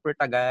oras, like super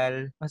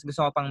tagal. Mas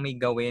gusto ko pang may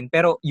gawin.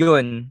 Pero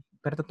yun,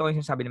 pero totoo yung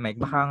sabi ni Mike,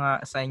 baka nga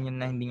sa inyo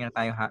na hindi nga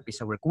tayo happy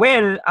sa work.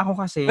 Well,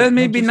 ako kasi... Well,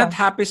 maybe not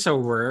happy sa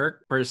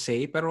work per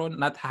se, pero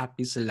not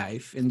happy sa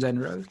life in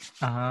general.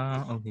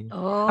 Okay.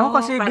 Ako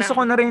kasi parang, gusto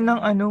ko na rin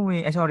ng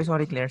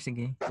sorry Claire,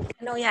 sige.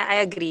 No, yeah,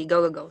 I agree.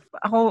 Go.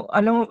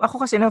 Ako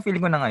kasi na-feeling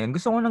ko na ngayon,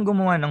 gusto ko nang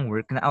gumawa ng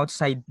work na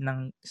outside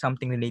ng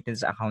something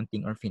related sa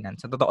accounting or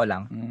finance. Sa totoo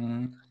lang.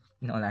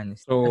 In all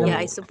honesty. So,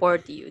 yeah, I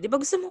support you. Di ba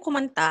gusto mo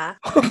kumanta?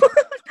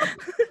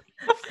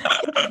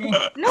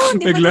 No,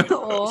 hindi ba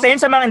totoo?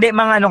 Sa mga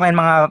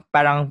mga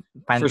parang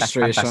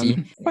fantasy.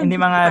 Hindi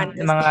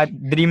mga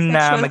dream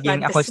na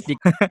maging acoustic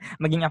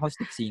maging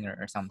acoustic singer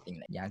or something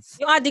like that.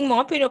 Yung ading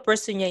mo,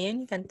 pino-pursue niya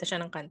yun. Kanta siya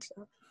ng kanta.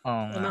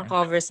 May mga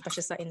covers pa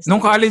siya sa Instagram. Nung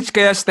college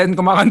kaya Stan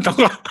kumakanta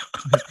ko.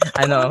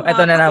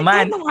 Ito na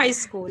naman. Nung high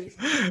school.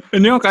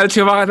 Yung college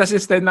kumakanta si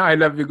Stan ng I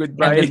Love You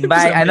Goodbye.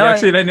 Goodbye.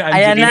 Sila ni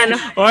Angeli. Ayan na.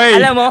 Oy,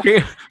 alam mo.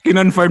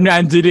 Kinonfirm ni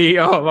Angeli.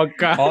 Wag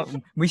ka.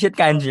 Visit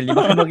ka, Angeli.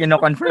 Baka mo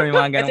kino-confirm yung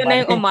mga ganun. Ito na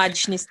yung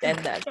homage ni Stan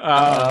dad.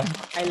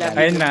 I love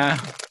you. Ayun na.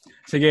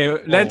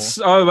 Sige,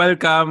 let's all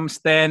welcome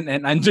Stan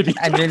and Angeli.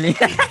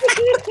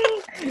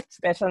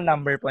 Special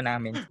number po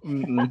namin.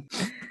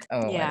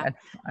 Yeah.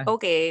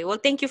 Okay.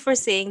 Well, thank you for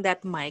saying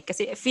that, Mike.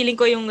 Kasi feeling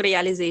ko yung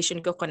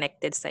realization ko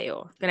connected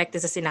sa'yo. Connected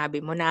sa sinabi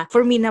mo na,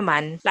 for me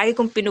naman, lagi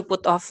kong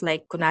pinuput off,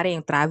 like, kunwari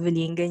yung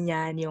traveling,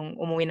 ganyan, yung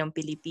umuwi ng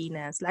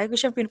Pilipinas. Lagi ko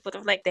siyang pinuput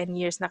off, like, 10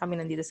 years na kami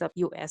nandito sa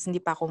US.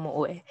 Hindi pa ako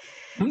umuwi.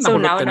 So,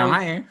 nakulot ka na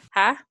nga eh.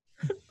 Ha?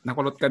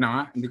 Nakulot ka na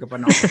nga. Hindi ka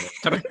pa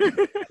nakulot.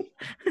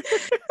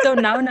 So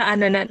now na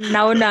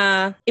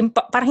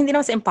parang hindi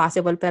naman sa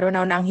impossible, pero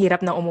now na ang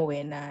hirap na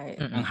umuwi na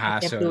Ang I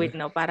can't do hassle. it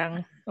now.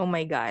 Parang, oh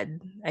my God,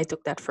 I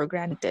took that for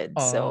granted.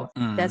 So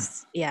Mm.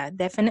 that's,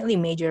 definitely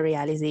major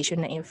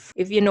realization na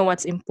if you know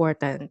what's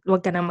important,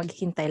 huwag ka nang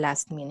maghintay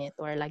last minute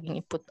or laging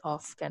i-put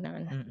off ka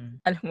na.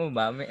 Alam mo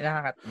ba, may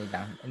nakakatawa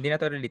lang. Hindi na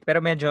to relate. Pero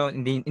medyo,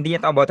 hindi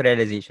ito about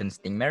realizations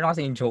thing. Meron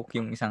kasi yung joke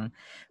yung isang,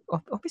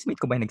 office mate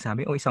ko ba yung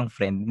nagsabi? O isang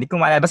friend? Hindi ko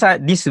maalala. Basta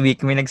this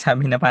week, may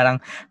nagsabi na parang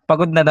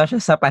pagod na daw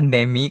siya sa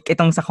pandemic.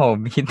 Itong sa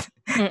COVID.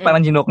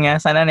 Parang ginoke niya,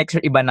 sana next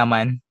year iba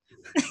naman.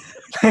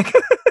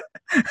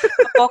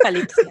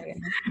 Apocalypse na yan.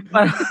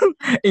 Parang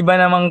iba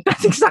namang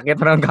kasing sakit.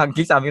 Parang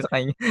gagi, sabi sa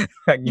kanya.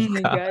 Gagi Oh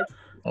my ka. God.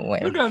 Oh,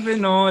 well. Grabe,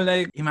 no?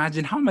 Like,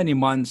 imagine how many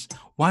months?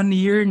 1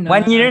 year na.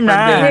 1 year na.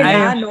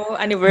 Pandemic.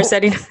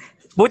 Anniversary na.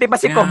 Buti pa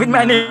si Kaya COVID,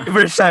 may nga.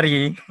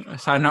 anniversary.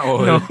 Sana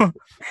all. No?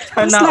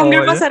 Mas Sana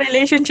longer all. pa sa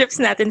relationships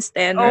natin,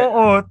 Stan.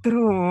 Oo,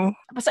 true.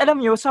 Tapos alam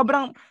nyo,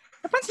 sobrang,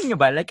 napansin nyo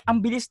ba, like,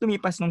 ang bilis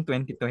lumipas nung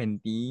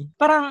 2020.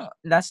 Parang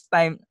last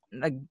time,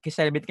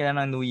 nag-celebrate ka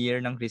na ng New Year,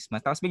 ng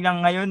Christmas. Tapos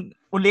biglang ngayon,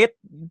 ulit,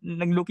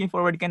 nag-looking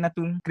forward ka na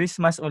to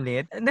Christmas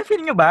ulit.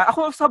 Na-feel nyo ba?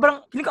 Ako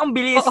sobrang, feeling ko ang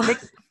bilis. Oo.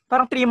 Like,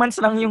 parang 3 months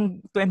lang yung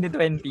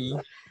 2020.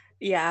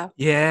 Yeah.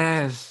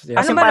 Yes.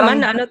 Ano ba parang-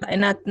 naman,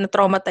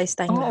 na-traumatize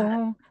tayo lahat.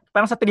 Oo.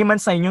 Parang sa 3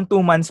 months na yun, yung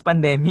 2 months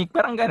pandemic.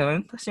 Parang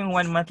ganun. Tapos yung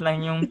 1 month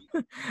lang yung...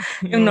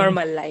 Yung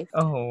normal life.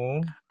 Oo.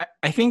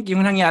 I think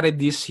yung nangyari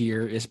this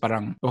year is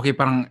parang, okay,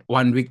 parang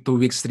 1 week, 2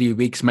 weeks, 3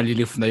 weeks,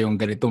 malilift na yung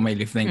ganito, may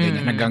lift na yung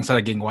ganyan, hanggang sa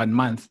naging 1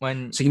 month.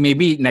 So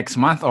maybe next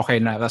month,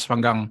 okay na. Tapos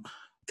hanggang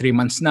 3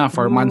 months na,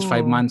 4 months,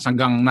 5 months,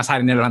 hanggang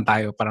nasanay na lang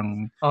tayo.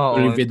 Parang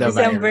live with the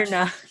December virus.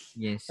 na.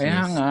 Yes,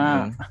 Kaya yes.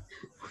 nga.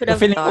 Could have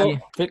thought.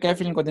 Kaya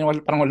feeling ko din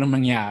parang walang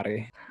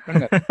nangyari.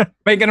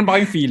 May ganun ba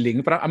kayong feeling?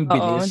 Parang ang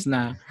bilis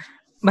na.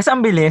 Mas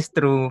ang bilis,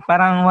 true.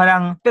 Parang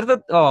walang, pero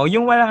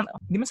yung walang,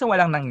 hindi man sa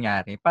walang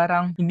nangyari.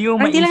 Parang hindi mo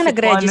Hindi lang maisip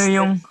kung ano nag-register.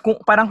 yung,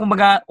 parang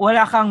kumbaga,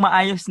 wala kang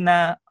maayos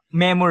na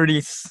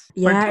memories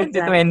for Yeah,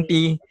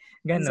 2020.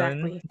 Ganon.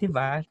 Exactly.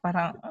 Diba?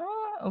 Parang,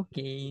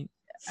 okay.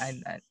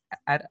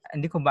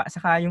 Hindi ko ba,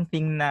 saka yung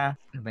thing na,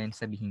 ano ba yun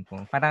sabihin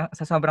ko? Parang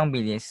sa sobrang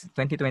bilis,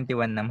 2021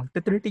 na,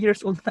 magta-30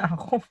 years old na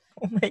ako.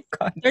 Oh my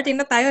God. 13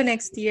 na tayo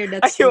next year.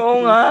 That's Ay,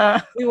 oo nga.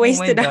 We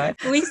wasted, Oh my God.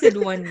 we wasted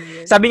 1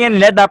 year. Sabi nga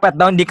nila, dapat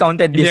daw hindi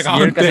counted this Hindi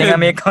year kasi nga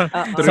may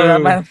Oo. So,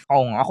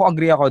 ako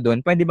agree ako doon.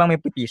 Pwede bang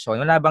may petition?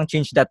 Wala bang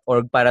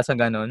change.org para sa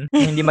ganun?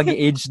 Hindi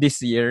mag-age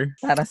this year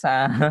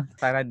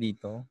para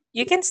dito.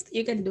 You can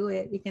do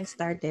it. You can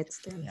start it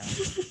still. Yeah.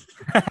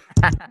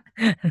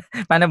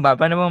 Paano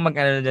mo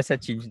mag-ano dyan sa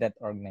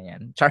change.org na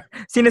yan?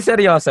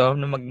 Sineseryoso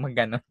na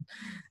mag-ano?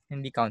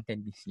 Hindi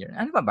counted this year.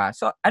 Ano ba?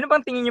 So, ano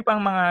bang tingin nyo pang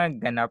mga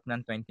ganap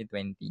ng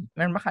 2020?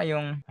 Meron ba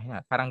kayong,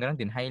 parang ganun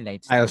din,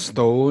 highlights?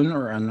 Milestone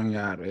or anong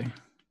nangyari?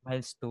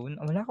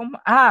 Milestone? Wala akong,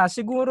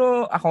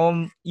 siguro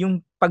ako, yung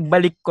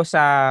pagbalik ko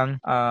sa,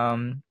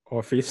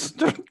 Office.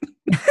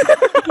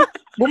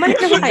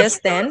 Bumalik na ba kayo,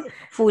 Stan?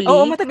 Fully?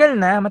 Oo, matagal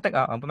na.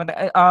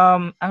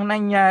 Ang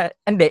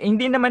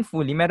hindi naman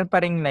fully. Meron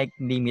pa ring like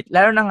limit.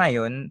 Lalo na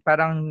ngayon,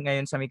 parang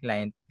ngayon sa may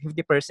client,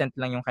 50%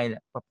 lang yung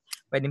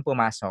pwedeng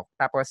pumasok.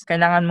 Tapos,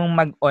 kailangan mong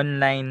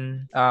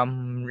mag-online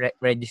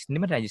register.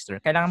 Hindi register.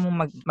 Kailangan mong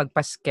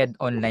magpa-sked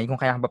online kung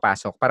kaya kang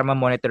papasok para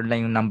ma-monitor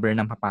lang yung number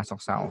ng papasok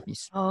sa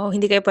office.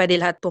 Hindi kayo pwede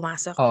lahat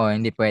pumasok. Oo,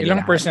 hindi pwede.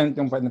 Ilang lahat. percent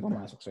yung pwede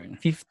pumasok sa inyo?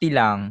 50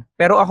 lang.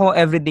 Pero ako,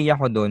 everyday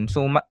ako doon.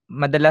 So,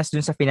 madalas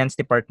dun sa finance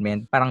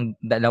department, parang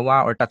 2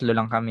 or 3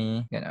 lang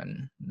kami,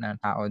 ganun, na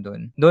tao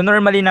doon. Doon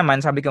normally naman,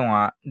 sabi ko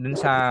nga, dun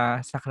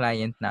sa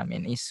client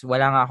namin is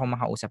wala nga akong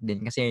makausap din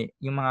kasi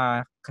yung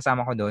mga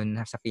kasama ko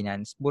doon sa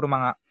finance, puro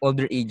mga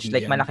older age,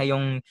 like malaki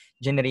yung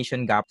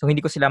generation gap. So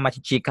hindi ko sila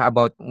machichika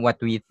about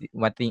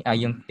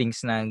yung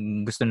things na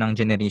gusto ng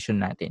generation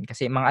natin.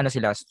 Kasi mga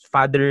sila,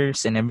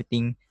 fathers and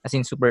everything, as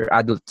in super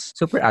adults.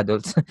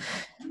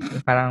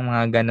 Parang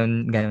mga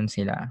ganun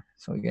sila.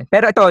 So, yun.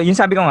 Pero ito, yung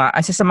sabi ko nga,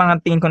 sa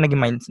mga tingin ko naging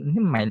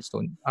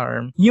milestone,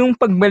 or yung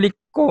pagbalik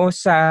ko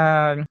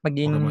sa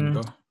maging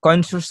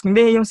conscious,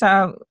 hindi yung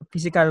sa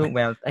physical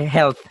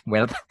health,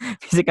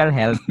 physical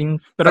health,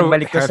 yung pero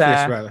pagbalik ko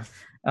sa,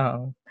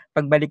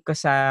 pagbalik ko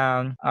sa,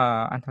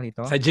 ano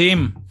dito? Sa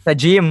gym. Sa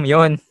gym,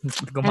 yun.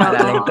 Hindi ko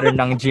maalala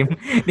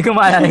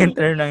yung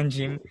term ng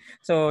gym.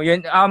 So, yun,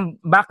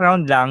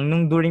 background lang,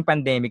 nung during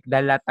pandemic,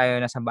 dahil lahat tayo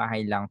nasa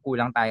bahay lang,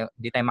 kulang tayo,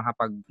 hindi tayo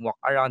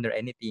makapag-walk around or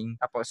anything.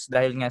 Tapos,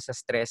 dahil nga sa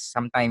stress,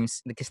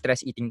 sometimes,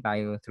 nag-stress eating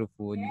tayo through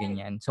food,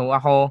 ganyan. So,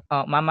 ako,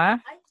 mama,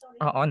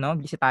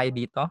 busy tayo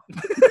dito.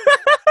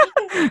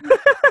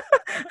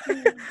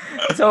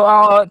 So,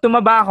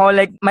 tumaba ako,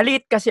 like,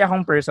 maliit kasi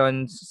akong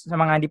person sa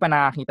mga hindi pa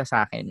nakakita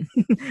sa akin.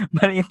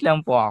 Maliit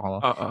lang po ako.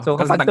 So,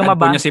 kapag kasi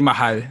tumaba, niya si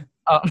Mahal.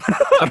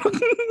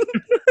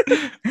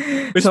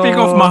 Speak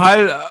of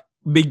Mahal,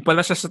 big pala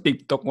siya sa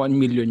TikTok, 1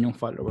 million yung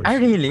followers. Ay,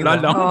 really? Wala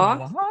lang.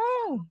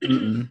 Wow. Oo.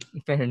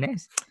 In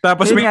fairness.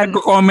 Tapos may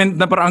nagko-comment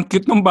na parang ang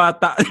cute ng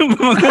bata.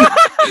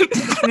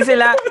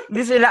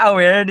 Hindi sila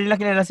aware, hindi nila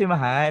kilala si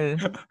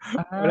Mahal.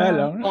 Wala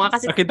lang. Kung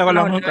kasi nakita ko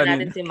lang naman kanina.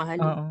 natin si Mahal.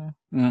 Oo.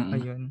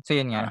 Ayun. So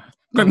yun nga.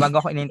 Ah.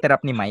 Bago ako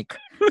in-interrupt ni Mike.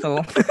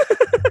 So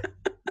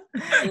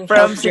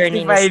from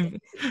 65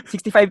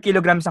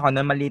 kilograms ako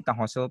noon, maliit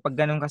ako. So pag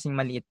ganun kasing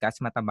maliit ka,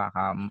 mataba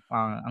ka,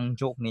 ang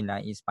joke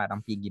nila is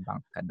parang piggy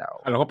bank ka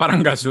daw. Alam ko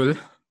parang gasol.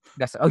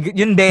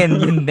 Yun din.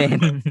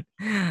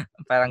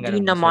 Parang ganun.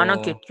 Hindi naman,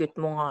 ang cute-cute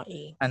mo nga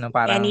eh.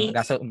 Parang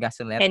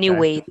gasolette. Any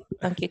weight,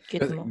 ang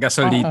cute-cute mo.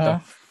 Gasolito.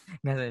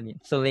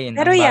 Solane.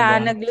 Pero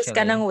nag-lose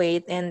ka ng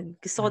weight and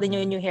gusto ko din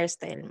yung new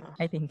hairstyle mo.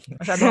 I think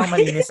masyadong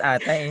malinis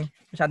ata eh.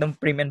 Masyadong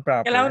prim and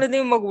proper. Kailangan na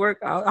din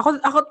mag-workout.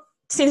 Ako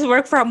since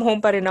work from home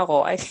pa rin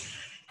ako,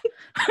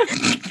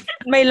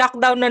 may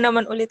lockdown na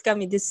naman ulit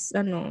kami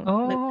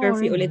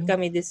nag-curfew ulit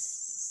kami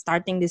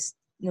starting this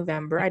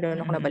November. I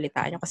don't know kung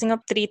nabalitaan nyo. Kasi nga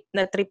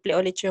triple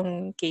ulit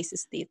yung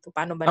cases dito.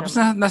 Paano ba Tapos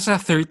naman? nasa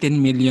 13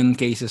 million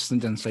cases na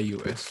dyan sa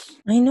US.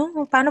 I know.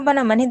 Paano ba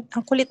naman?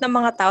 Ang kulit ng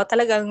mga tao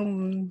talagang...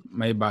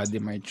 My body,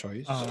 my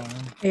choice.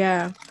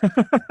 Yeah.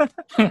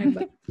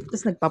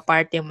 Tapos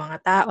nagpa-party yung mga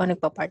tao.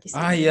 Nagpa-party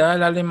sila. Yeah.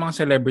 Lalo yung mga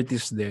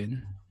celebrities din.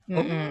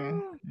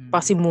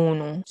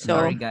 Pasimuno. So,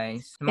 sorry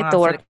guys. ito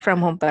work from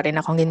home pa rin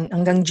ako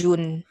hanggang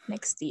June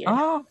next year.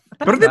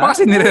 Pero di ba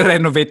kasi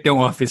nire-renovate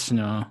yung office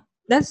nyo?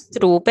 That's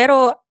true.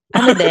 Pero,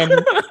 din,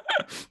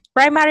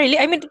 primarily,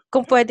 I mean,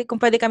 kung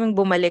pwede kaming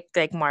bumalik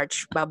like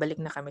March,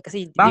 babalik na kami.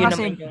 Kasi yun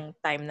naman yung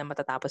time na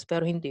matatapos.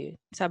 Pero hindi.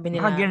 Sabi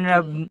nila...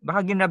 Baka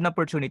ginrab na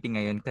opportunity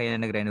ngayon, kaya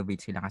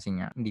nag-renovate sila kasi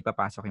nga, hindi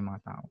papasok yung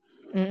mga tao.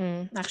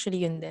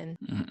 Actually, yun din.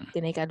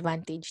 Tinake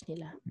advantage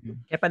nila.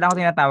 Kaya pala ako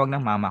tinatawag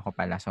ng mama ko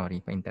pala.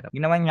 Sorry, pa-interrupt.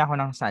 Ginawan niya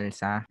ako ng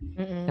salsa.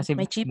 Kasi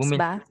may chips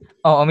ba?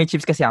 Oo, may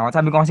chips kasi ako.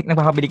 Sabi ko kasi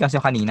nagpapabili kasi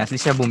ako kanina. So,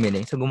 siya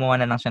bumili. So,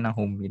 gumawa na lang siya ng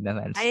homemade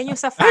na salsa. Ayan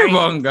yung safari. Ay,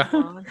 bongga.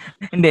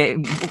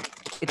 Hindi.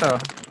 Ito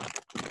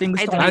yung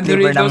gusto kong flavor ng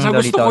Doritos.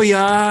 Doritos. Gusto ko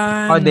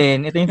yan. Ako din.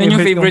 Ito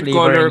yung favorite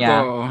color niya.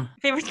 ko.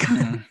 Favorite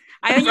color?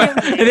 Ayaw niya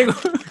yung...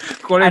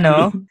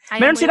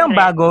 Meron silang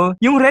bago.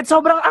 Yung red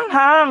sobrang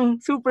anghang.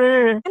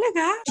 Super.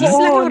 Talaga? Cheese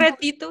lang yung red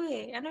dito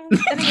eh. Ano yung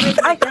red?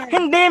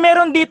 Hindi.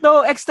 Meron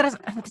dito. Extra.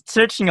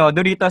 Search nyo.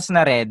 Doritos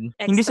na red.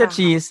 Extra. Hindi sa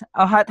cheese.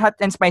 Hot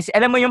and spicy.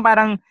 Alam mo yung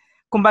parang,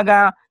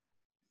 kumbaga,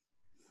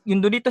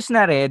 yung Doritos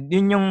na red,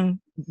 yun yung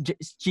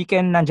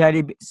chicken ng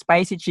Jollibee.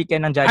 Spicy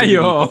chicken ng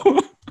Jollibee. Ayo.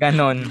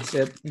 Ganon.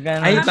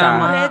 Ay,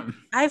 tama.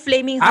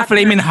 Flaming hot.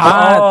 Flaming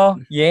hot. Oh,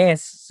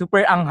 yes.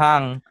 Super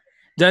anghang.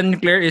 John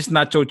Claire is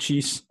nacho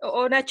cheese.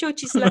 Oo, nacho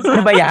cheese lang.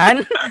 Ano ba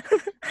yan?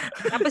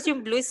 Tapos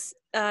yung Blue's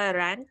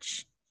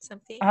Ranch.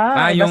 Something.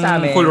 Yung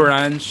Cool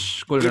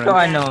Ranch. Ito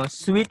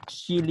sweet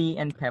chili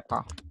and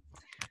pepper.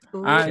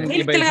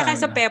 Hindi talaga kayo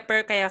sa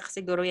pepper, kaya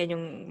siguro yan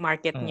yung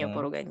market niyo,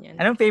 puro ganyan.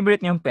 Anong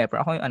favorite niyo yung pepper?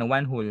 Ako yung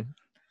one whole.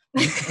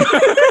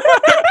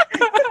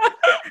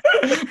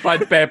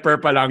 Bad pepper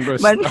pa lang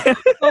gusto.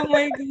 Oh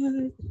my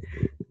God.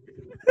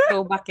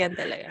 Throwback yan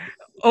talaga.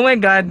 Oh my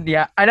God,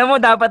 yeah. Alam mo,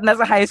 dapat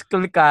nasa high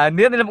school ka.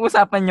 Hindi natin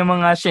usapan yung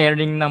mga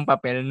sharing ng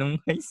papel nung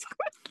high school.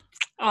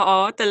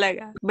 Oo,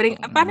 talaga.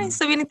 Paano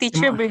sabihin ng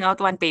teacher, bring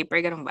out one paper,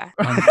 ganun ba?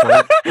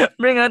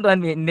 Bring out one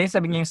paper. Hindi,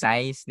 sabi niya yung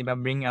size. Di ba?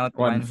 Bring out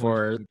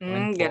 1/4.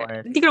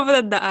 Hindi ko na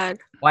matandaan.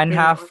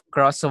 1/2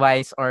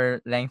 crosswise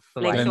or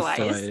lengthwise.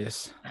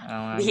 Lengthwise.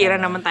 Bihira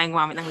naman tayong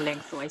gumamit ng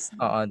lengthwise.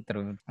 Oo,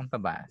 true. Ano pa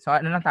ba? So,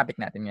 ano lang topic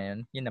natin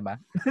ngayon? Yun na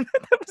ba?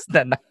 Tapos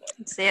na.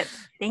 That's it.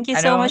 Thank you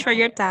so much for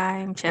your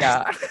time.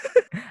 Yeah.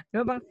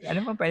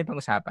 Ano bang pwede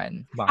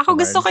pag-usapan? Ako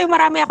gusto ko yung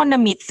marami ako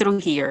na-meet through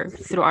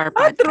our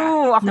podcast.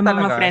 True. Ako ng mga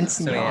talaga. friends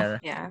niyo.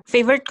 Yeah.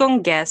 Favorite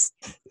kong guest.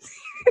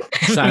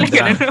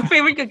 Sandra.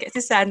 Favorite ko guest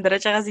si Sandra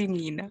tsaka si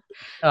Mina.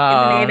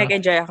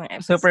 Nag-enjoy akong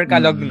episode. Super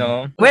kalog,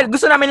 no? Well,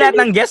 gusto namin lahat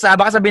ng guests,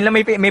 Baka sabihin lang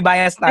may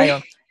bias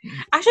tayo.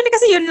 Actually,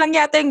 kasi yun lang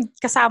yata yung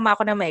kasama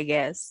ako na may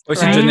guest. O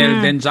si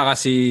Junel din tsaka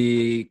si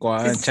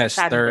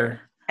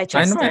Chester. Ay,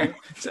 Chester.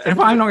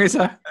 Paano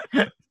isa?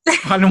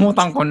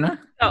 Nakalimutan ko na.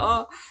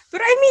 Oo.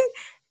 Pero I mean,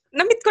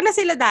 na-meet ko na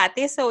sila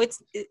dati, so it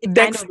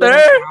Dexter?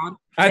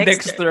 Kind of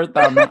Dexter,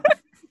 tama.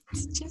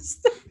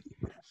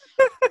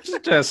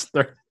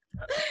 Chester.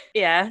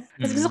 Yeah.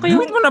 Kasi gusto ko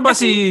yung... Meet mo na ba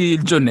si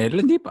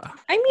Jonel? Hindi pa.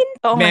 I mean,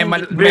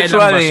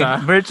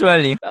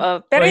 Virtually.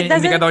 Pero it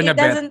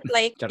doesn't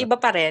like, iba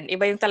pa rin.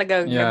 Iba yung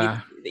talagang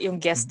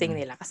yung guesting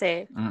nila.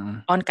 Kasi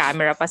on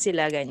camera pa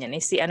sila, ganyan.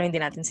 Hindi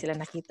natin sila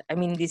nakita. I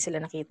mean, hindi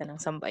sila nakita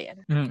ng sambayan.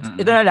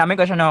 Ito na lang, may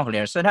question ako,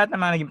 Claire. So, lahat ng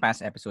mga naging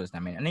past episodes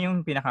namin, ano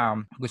yung pinaka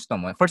gusto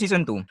mo? For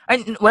season 2.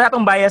 Ay, wala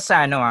tong bias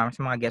sa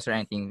sa mga guests or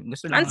anything.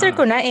 Gusto lang. Answer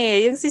ko na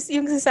eh. Yung si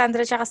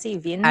Sandra tsaka si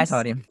Vince.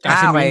 Sorry.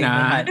 Okay.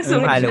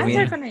 Yung Halloween.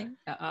 Answer ko na eh.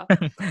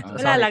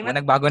 Wala lang.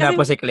 Nagbago na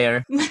po si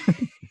Claire.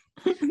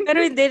 Pero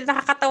hindi,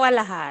 nakakatawa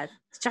lahat.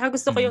 Tsaka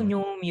gusto ko yung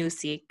new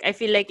music. I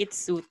feel like it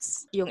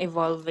suits yung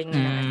evolving.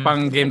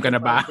 Pang game ka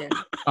na ba?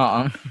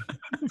 Oo.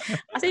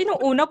 Kasi yung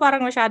una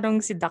parang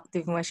masyadong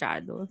seductive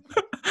masyado.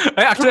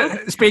 Ay,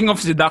 actually, speaking of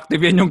seductive,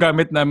 yan yung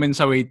gamit namin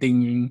sa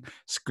waiting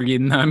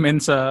screen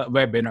namin sa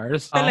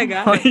webinars.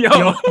 Talaga?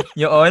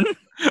 Yun?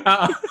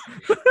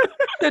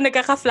 So,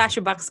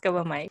 nagkaka-flashbacks ka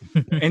ba, Mike?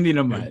 Hindi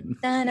naman.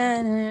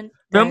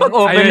 Pero pag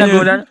open,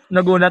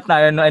 nagulat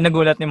tayo,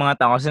 nagulat yung mga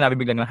tao kasi sinabi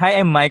bigla, "Hi,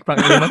 I'm Mike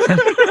from Ilimax."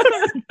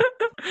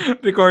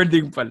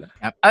 Recording pala.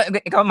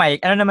 Ikaw,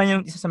 Mike, ano naman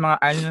yung isa sa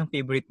mga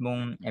favorite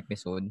mong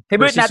episode?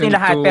 Favorite natin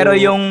lahat, pero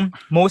yung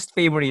most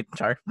favorite,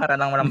 Char, para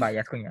lang walang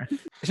bias ko nga.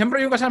 Siyempre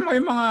yung kasama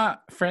yung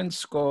mga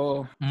friends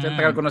ko,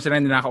 tagal ko na sila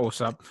hindi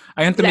nakakausap.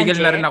 Ayun, tumigil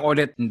na rin ako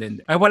ulit.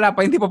 Hindi. Ay, wala pa,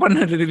 hindi pa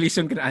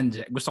nare-release yung kina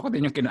Anje. Gusto ko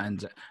din yung kina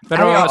Anje.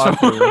 Pero,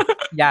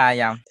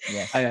 yeah.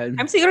 Yes. Ayan.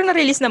 I'm siguro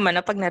na-release naman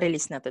na pag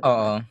na-release na to.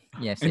 Oo.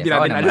 Yes. Hindi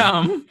natin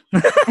alam.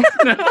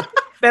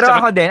 Pero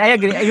ako din, I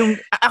agree.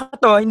 Ako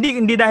to,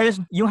 hindi dahil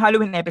yung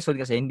Halloween episode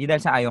kasi, hindi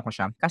dahil sa ayaw ko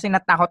siya. Kasi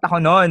natakot ako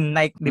noon,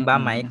 like, di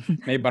ba,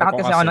 Mike? May barko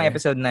kasi ako ng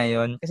episode na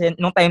yun. Kasi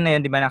nung time na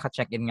yun, di ba,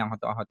 naka-check-in nga ako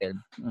to a hotel.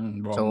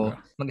 So,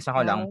 mag-isa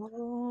ko lang.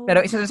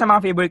 Pero isa sa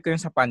mga favorite ko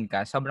yung sa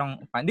podcast, sobrang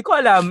fan. Hindi ko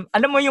alam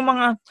mo yung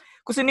mga,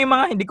 kung sino yung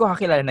mga hindi ko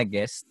kakilala na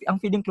guest, ang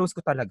feeling close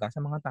ko talaga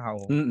sa mga tao.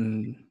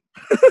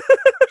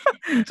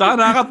 Saka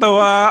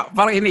nakakatawa,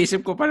 parang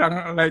iniisip ko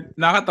palang, like,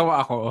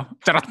 nakakatawa ako.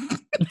 Charot.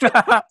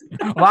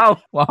 Wow.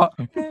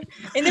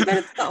 Hindi,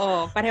 pero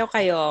totoo. Pareho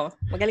kayo.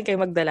 Magaling kayo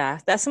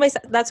magdala. That's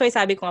why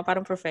sabi ko nga,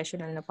 parang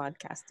professional na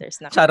podcasters.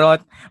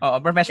 Charot. Oo,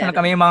 professional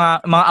kami yung mga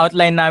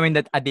outline namin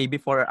that a day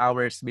before,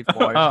 hours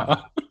before.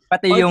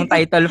 Pati yung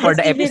title for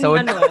the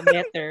episode.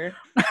 Better.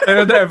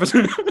 The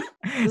episode.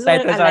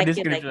 Title sa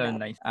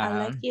description. Nice.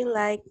 I like you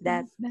like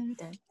that.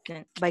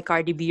 By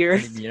Cardi B.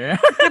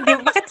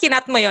 Bakit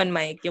kinat mo yon,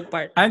 Mike? Yung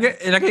part.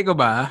 Ilagay ko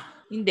ba?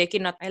 Hindi,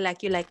 kinat. I like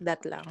you like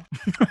that lang.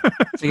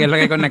 Sige,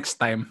 lagay ko next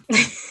time.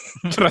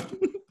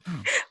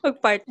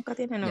 Mag-part.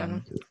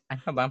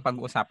 Ano ba ang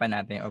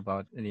pag-uusapan natin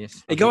about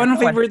this? Ikaw,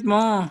 anong favorite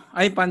mo?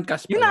 Ay,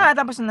 podcast. Yun na,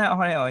 tapos na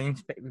yung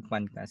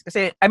podcast.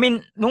 Kasi,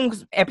 nung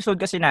episode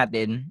kasi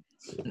natin,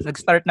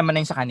 nag-start naman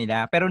na yung sa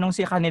kanila. Pero nung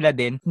sa kanila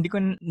din, hindi ko,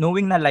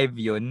 knowing na live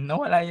yun,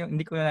 nawala yung,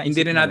 hindi ko na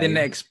hindi rin natin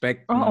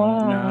na-expect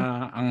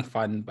na ang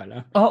fun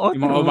pala. Oo,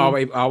 yung mga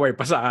umaway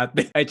pa sa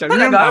atin. Ay, tsaka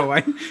yung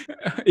umaway.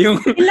 Yung,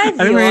 live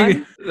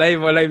yun?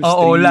 Live stream.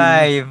 Oo,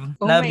 live.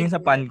 Live yung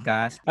sa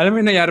podcast. Alam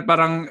mo yung nangyari,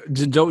 parang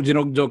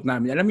joke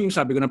namin. Alam mo yung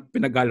sabi ko na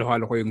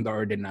pinaghalo-halo ko yung The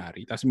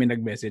Ordinary. Tapos may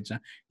nag-message na,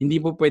 hindi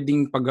po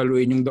pwedeng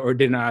paghaluin yung The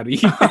Ordinary.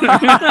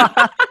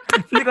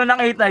 Hindi ko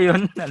nakita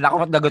yun.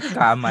 Lakot-dagot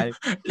ka, Mike.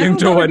 Yung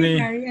jowa ni...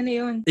 Ano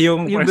yun?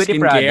 Yung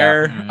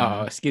skincare.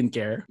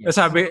 Skincare.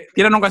 Sabi,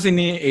 tinanong kasi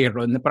ni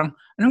Aaron na parang,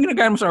 anong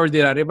ginagamit mo sa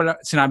Ordinary?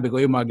 Sinabi ko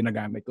yung mga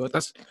ginagamit ko.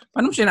 Tapos,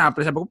 paano mo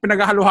sinapply? Sabi ko,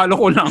 pinaghalo-halo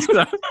ko lang.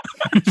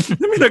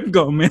 Na may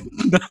nag-comment.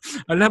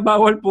 Ala,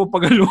 bawal po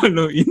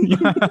paghalo-haloin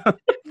yung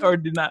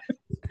Ordinary.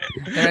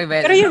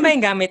 Pero yun ba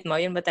yung gamit mo?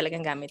 Yun ba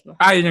talagang gamit mo?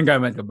 Yun yung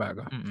gamit ko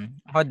bago.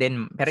 Ako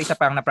din. Pero isa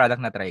pa na product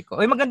na try ko.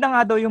 Uy, maganda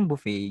nga daw yung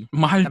buffet.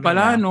 Mahal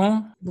pala,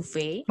 no?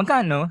 Buffet?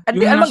 Magkano?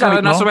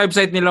 Yung nasa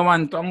website nila,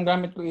 ang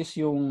gamit ko is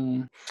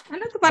yung...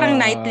 Ano to? Parang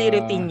nightly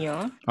routine nyo?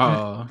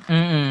 Oo.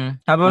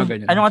 Tapos,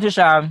 ano kasi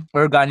siya,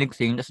 organic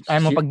thing. Tapos,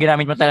 pag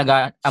ginamit mo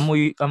talaga,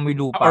 amoy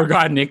lupa.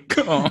 Organic.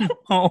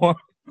 Oo.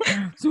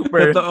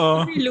 Super.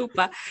 Totoo.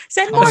 Lupa.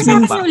 Send mo sa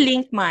akin yung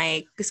link,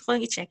 Mike. Gusto ko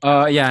i-check.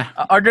 Yeah.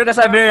 Order ka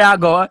sa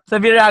Virago,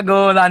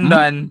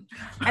 London.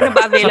 Ano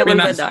ba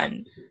available ba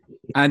doon?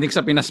 Hindi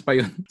sa Pinas pa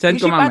yun. Send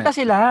ko mamaya. Nag-ship ata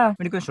sila.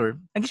 Hindi ko sure.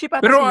 Nag-ship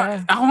ata pero,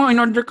 sila. Ako nga,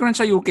 in-order ko rin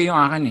sa UK yung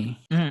akin eh.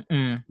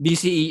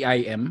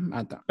 DCEIM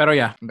ata. Pero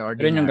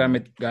rin yung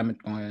gamit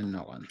ko ngayon.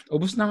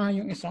 Ubus na nga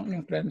yung isang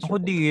yung cleanser.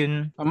 Ako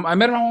din.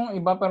 Meron akong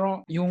iba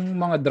pero yung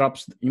mga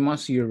drops, yung mga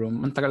serum,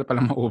 ang tagal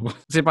pala maubos.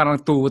 Kasi parang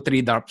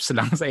 2-3 drops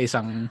lang sa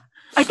isang...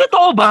 Ay,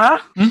 totoo ba?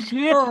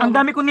 Shit, ang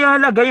dami ko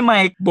nilalagay,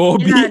 Mike.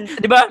 Bobby.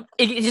 Di ba?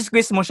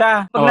 I-squeeze mo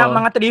siya. Pag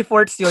mga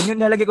 3/4 yun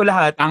nilalagay ko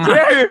lahat.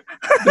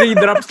 3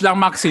 drops lang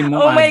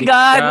maximum. Oh my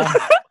God!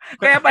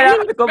 Kaya pala,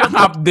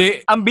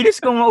 ang bilis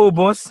kong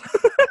maubos.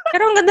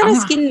 Pero ang ganda ng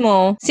skin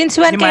mo. Since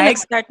when kayo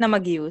nag-start na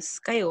mag-use?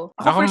 Kayo?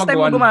 Ako first time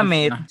ko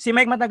gumamit. Si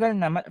Mike matagal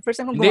na. First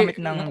time ko gumamit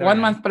ng... 1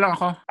 month pa lang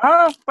ako.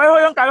 Pareho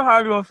lang tayo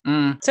halos.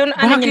 So,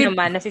 ano nyo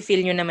naman?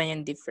 Nafe-feel nyo naman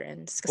yung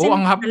difference? Kasi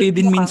ang hapdi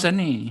din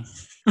minsan eh.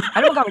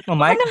 Ano gamit mo,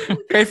 Mike?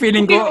 Kaya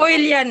feeling ko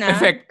oil yan,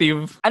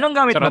 effective. Anong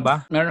gamit mo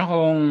ba? Meron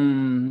akong...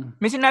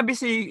 May sinabi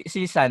si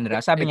Sandra.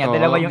 Sabi niya,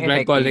 dalawa yung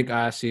glycolic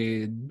effective.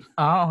 acid.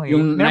 Okay.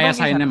 Yung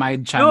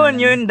niacinamide channel.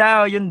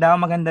 Yun daw.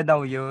 Maganda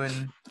daw yun.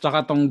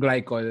 Tsaka tong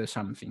glycol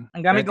something.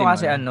 Ang gamit ko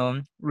kasi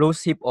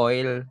rose hip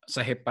oil.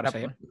 Sa hip, para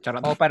sa hip.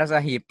 Charot. Para sa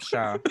hip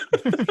siya.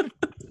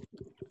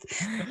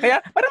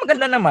 Kaya, parang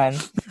maganda naman.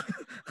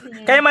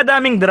 Kaya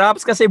madaming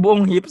drops kasi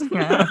buong hips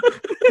nga.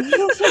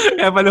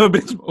 Kaya pala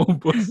bitch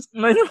maubos.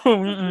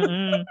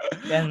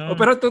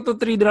 Pero 2 to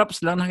 3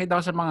 drops lang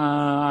nakita ko sa mga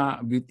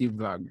beauty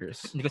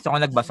vloggers. Hindi kasi ako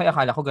nagbasa.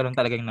 Akala ko ganoon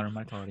talaga yung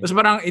normal. Sorry. Tapos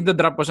parang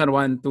i-drop ko sa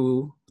 1,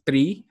 2,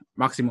 3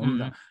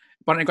 maximum.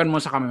 Parang ikon mo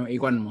sa kamay,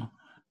 ikon mo.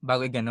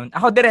 Bago ganun.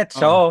 Ako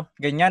diretso.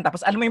 Ganyan.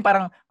 Tapos alam mo yung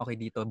parang, okay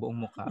dito,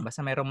 buong mukha.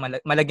 Basta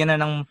mayroong malagyan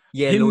na ng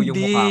yellow yung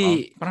mukha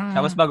ko.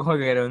 Tapos bago ko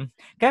ganun.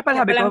 Kaya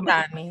pala sabi ko,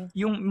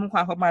 yung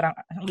mukha ko parang,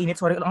 ang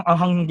init, sorry,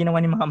 ang ginawa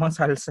ni Mamang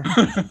Salsa.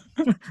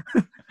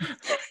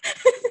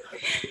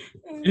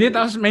 Hindi,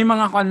 tapos may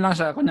mga lang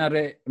sa,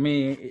 kunyari,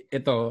 may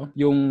ito,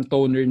 yung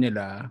toner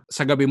nila,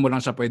 sa gabi mo lang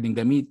siya pwedeng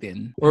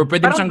gamitin. Or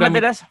pwede mo siyang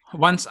gamitin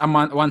once a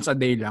month, once a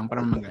day lang,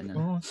 parang mga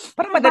ganyan.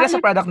 Parang madalas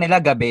sa product nila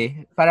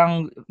gabi,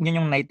 parang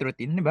yun yung night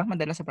routine, di ba?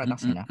 Madalas sa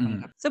products nila.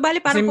 So, bali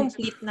parang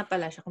complete na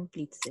pala siya,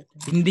 complete set.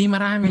 Hindi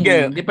marami.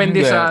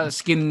 Depende sa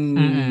skin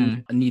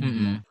need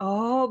mo.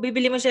 Oh,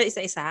 bibili mo siya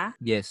isa-isa?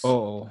 Yes.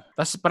 Oo.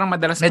 Tapos parang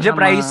madalas medyo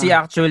pricey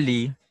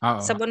actually.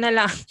 Oo. Sabon na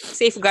lang.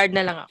 Safeguard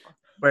na lang ako.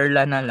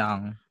 Perla na lang.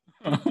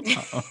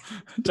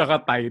 Tsaka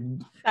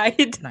Tide.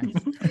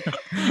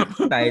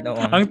 Tide,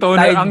 oo.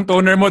 Ang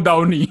toner mo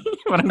Downy.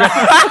 Parang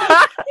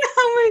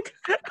Oh my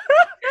God.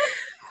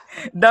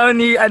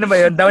 Downy, ano ba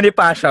yun? Downy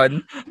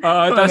Passion.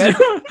 Tapos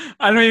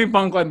yung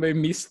pang-con ba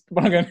yung mist?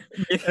 Parang ganun.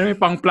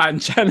 Yung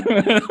pang-plancha.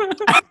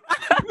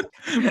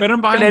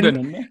 Meron pa kang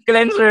ganun.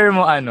 Cleanser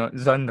mo,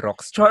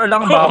 Zonrox. Chor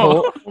lang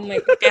baho. Oh my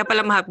God. Kaya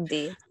pala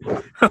mahapdi.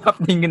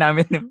 Mahapdi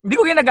ginamit. Hindi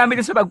ko ginagamit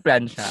yung sa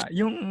pag-plancha.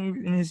 Yung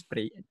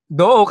spray.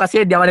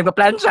 Kasi di ako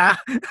nagpa-plancha.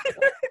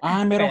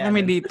 Meron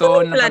kami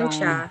dito.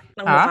 Plancha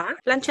ng mukha?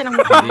 Plancha ng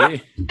mukha? Hindi.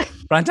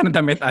 Plancha ng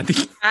damit, ate.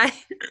 Ay.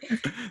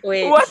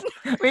 Wait. What?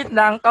 Wait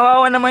lang.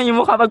 Kawawa naman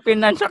yung mukha pag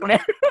pinlansya,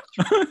 Claire.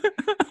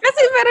 Kasi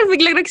parang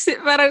biglang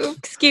parang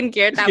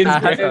skincare tapos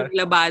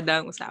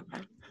labada ang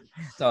usapan.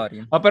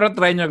 Sorry. Pero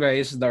try nyo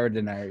guys, The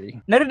Ordinary.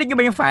 Narinig nyo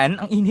ba yung fan?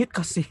 Ang init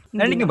kasi.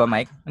 Narinig nyo ba,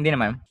 Mike? Hindi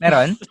naman.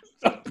 Meron?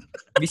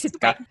 Visit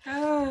ka?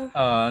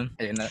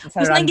 Ayun na.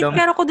 Sa mas random.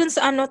 nag-compare ako dun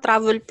sa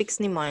travel pics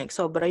ni Mike.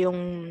 Sobra yung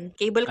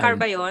cable car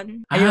ba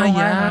yun? Ayun,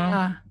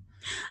 yeah.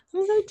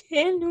 I'm so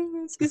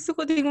jealous. Gusto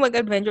ko din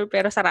mag-adventure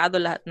pero sarado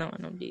lahat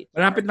ng dito.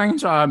 Malapit lang yun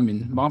sa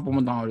amin. Baka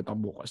pumunta ka ulit ako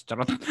bukas.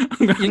 Charot.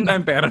 Ang ganda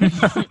yung pera.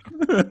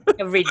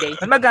 Every day.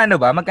 Magkano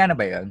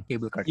ba yun?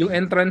 Cable car. Yung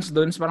entrance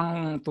doon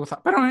parang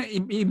 2,000. Parang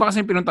iba kasi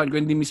yung pinuntahan ko,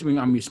 hindi mismo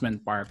yung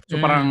amusement park. So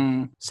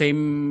parang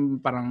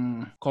same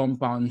parang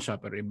compound siya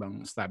pero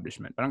ibang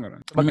establishment. Parang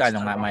gano'n.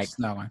 Magkano nga, Mike?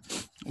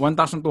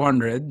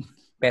 1,200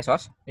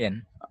 pesos?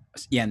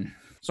 Yan.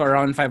 So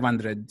around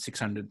 500,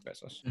 600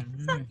 pesos.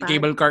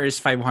 Cable car is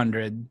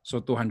 500,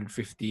 so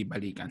 250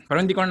 balikan. Pero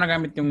hindi ko na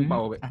nagamit yung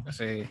pauwi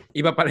kasi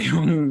iba pala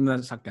yung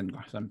nasakyan ko.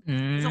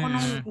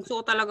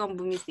 Gusto ko talagang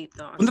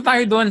bumisita. Punta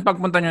tayo doon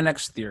pagpunta nyo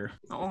next year.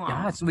 Oo nga.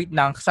 Yeah, sweet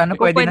lang. Sana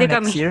pwede na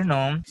next year,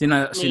 no?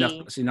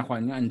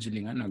 Sinakuan nga,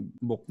 Angeline nga,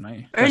 nag-book na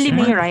eh. Early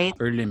May, right?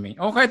 Early May.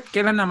 Kahit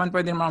kailan naman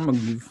pwede naman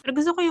mag-leave. Pero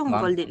gusto ko yung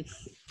golden.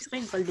 Gusto ko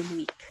yung golden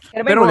week.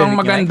 Pero ang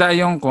maganda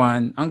yung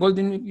ang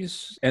golden week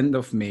is end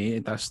of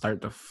May, tapos start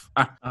of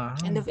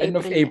end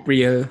of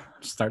April,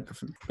 start of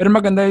May. Pero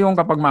maganda yung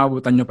kapag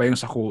maabutan nyo pa yung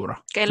Sakura.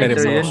 Kailan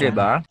yun, di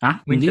ba?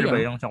 Ha? Winter ba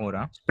yung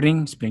Sakura?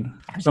 Spring.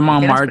 So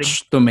mga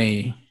March to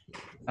May.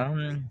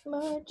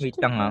 Wait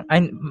lang nga.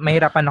 Ay,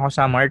 mahirapan ako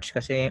sa March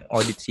kasi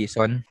audit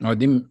season.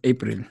 Di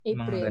April.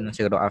 Mga ganun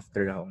siguro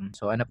after ako.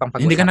 So ano pang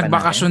pag-usapan Hindi ka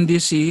nagbakasyon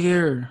this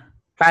year.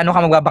 Paano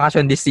ka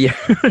magbabakasyon this year?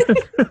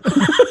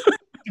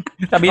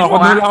 Sabihin ako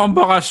mo nga. Wala akong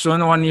bakasyon.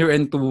 1 year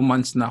and 2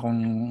 months na akong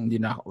hindi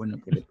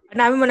nakakaunang pilit.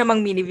 Marami mo namang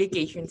mini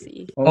vacations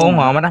eh. Oo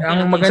nga.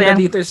 Ang maganda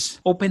dito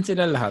is open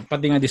sila lahat.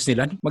 Pati nga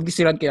Disneyland.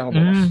 Mag-Disneyland kaya ako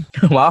bukas.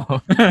 Wow.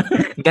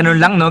 Ganun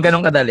lang, no?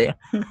 Ganun kadali.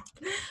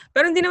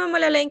 Pero hindi naman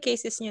malala yung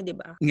cases nyo, di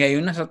ba?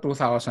 Ngayon, nasa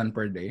 2,000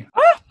 per day.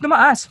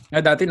 Tumaas.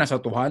 Dati nasa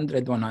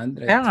 200,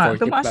 100, kaya nga,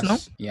 40 tumaas, plus. No?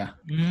 Yeah.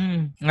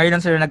 Ngayon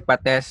lang sila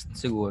nagpa-test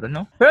siguro,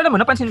 no? Pero alam mo,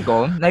 napansin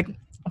ko, like,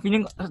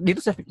 feeling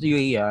dito sa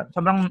UAE,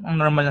 sobrang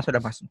normal na sa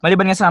labas.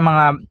 Maliban nga sa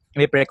mga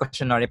may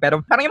precautionary, pero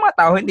parang yung mga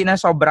tao hindi na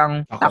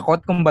sobrang takot,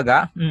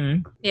 kumbaga.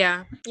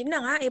 Yeah. Yun na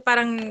nga,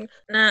 parang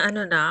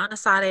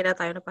nasanay na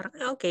tayo na parang,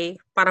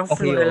 okay, parang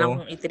flu na lang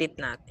kung i-treat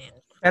natin.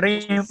 Pero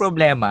yung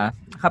problema,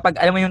 kapag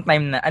alam mo yung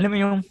time na, alam mo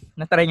yung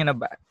natry nyo na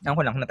ba? Alam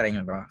ko lang kung natry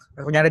nyo ba?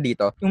 Kunyari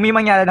dito, yung may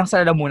mangyari lang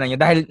sa lalamunan nyo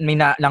dahil may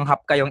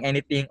nalanghap kayong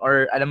anything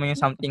or alam mo yung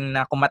something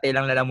na kumatay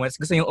lang lalamunan,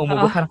 gusto yung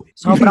umubo, parang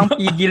sobrang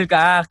pigil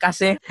ka.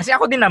 Kasi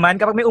ako din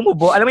naman, kapag may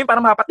umubo, alam mo yung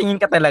parang mapatingin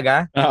ka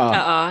talaga.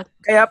 Oo.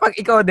 Kaya pag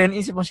ikaw din,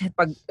 isip mo, shit,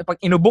 pag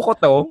inubo ko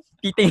to,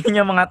 titingin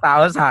yung mga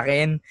tao sa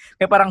akin.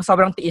 Kaya parang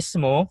sobrang tiis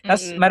mo.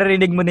 Tapos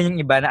maririnig mo din yung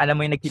iba na alam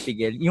mo yung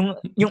nagpipigil. Yung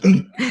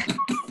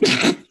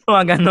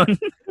mga ganon.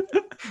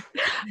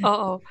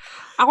 Oo.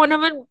 Ako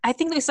naman, I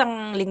think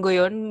isang linggo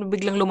yun,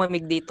 biglang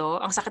lumamig dito.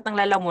 Ang sakit ng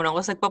lalamunan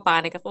ko,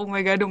 nagpapanik ako, oh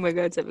my God.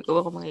 Sabi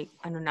ko,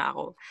 baka na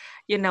ako.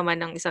 Yun naman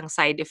ang isang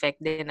side effect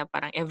din na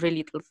parang every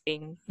little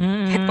thing.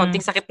 Kahit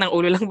konting sakit ng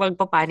ulo lang,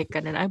 magpapanik ka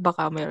na, ay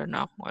baka mayroon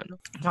na ako.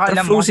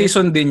 Saka flu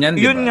season din yan,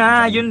 di ba? Yun nga,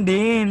 yun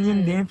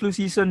din. Flu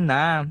season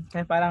na.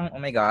 Kaya parang, oh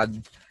my God,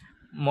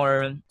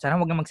 sana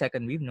wag na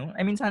mag-second wave, no?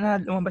 I mean, sana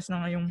lumabas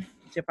na nga yung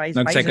si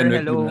Pfizer. Nag-second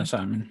wave hello. na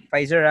sa amin.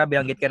 Pfizer,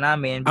 binanggit ka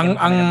namin.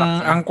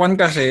 Ang kwan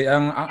kasi,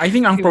 I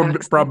think ang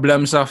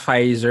problem sa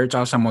Pfizer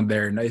tsaka sa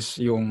Moderna is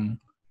yung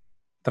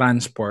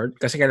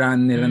transport. Kasi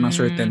kailangan nila ng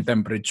certain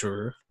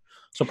temperature.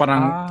 So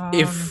parang,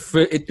 if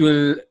it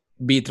will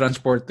be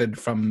transported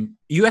from,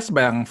 US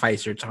ba ang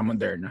Pfizer tsaka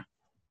Moderna?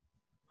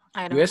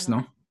 US,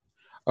 no?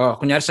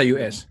 Kunyari sa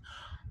US.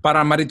 Para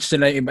ma-reach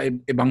sila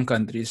yung ibang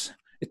countries,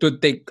 it would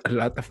take a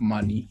lot of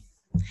money.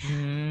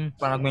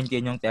 Parang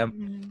maintain yung temp.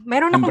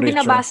 Meron akong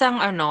binabasang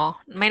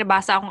may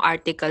nabasa akong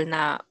article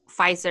na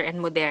Pfizer and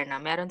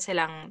Moderna, meron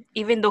silang,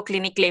 even though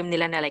clinic claim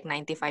nila na like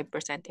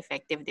 95%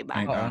 effective, di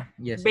ba?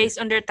 Yes, Based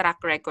on their track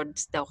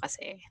records daw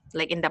kasi,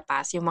 like in the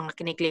past, yung mga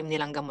kiniklaim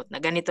nilang gamot na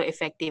ganito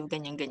effective,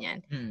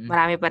 ganyan-ganyan.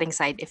 Marami pa ring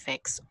side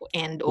effects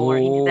or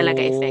hindi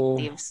talaga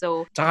effective.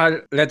 So,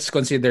 tsaka let's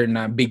consider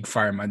na big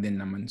pharma din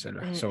naman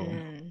sila. So,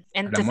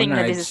 and to think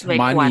na this is like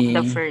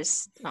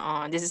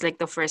this is like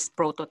the first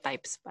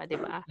prototypes pa, di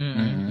ba?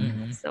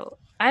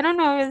 So, I don't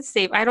know if it's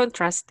safe. I don't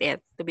trust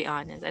it, to be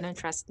honest. I don't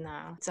trust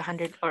na it's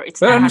 100 or it's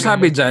pero ano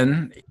sabi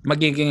dyan,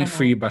 magiging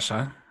free ba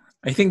siya?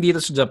 I think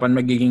dito sa Japan,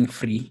 magiging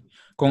free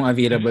kung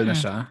available na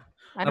siya.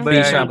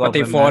 Free siya,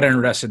 pati foreign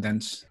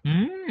residents.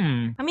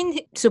 I mean,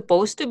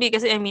 supposed to be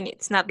kasi I mean,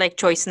 it's not like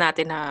choice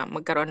natin na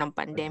magkaroon ng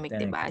pandemic,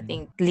 di ba? I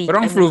think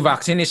pero ang flu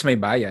vaccine is may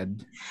bayad.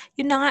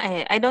 Yun na nga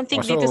eh. I don't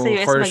think dito sa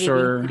US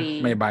magiging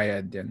free. May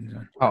bayad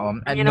yan. Oo.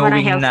 Yun naman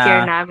ang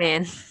healthcare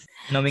namin.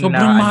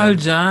 Sobrang mahal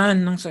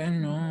dyan ng sa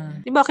inyo.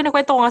 Diba,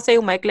 kinakwento ko nga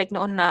sa'yo, Mike, like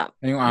noon na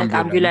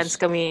nag-ambulance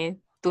kami,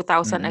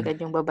 2,000 agad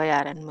yung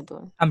babayaran mo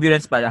doon.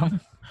 Ambulance pa lang?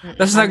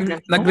 Tapos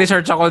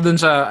nag-research ako dun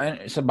sa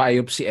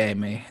biopsy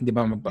Di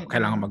ba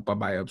kailangan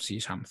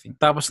magpa-biopsy something.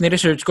 Tapos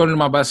ni-research ko,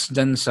 lumabas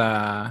dyan sa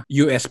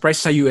US.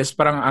 Price sa US,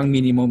 parang ang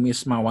minimum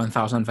is mga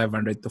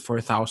 $1,500 to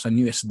 $4,000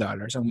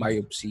 ang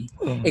biopsy.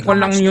 Kung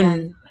lang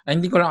yun,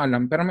 hindi ko lang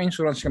alam. Pero may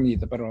insurance kami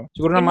dito. Pero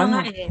siguro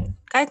naman,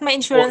 kahit may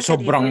insurance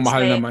sobrang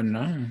mahal naman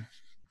na.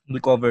 We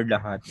covered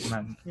lahat.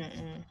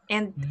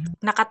 And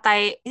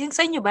nakatay, yung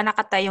sa inyo ba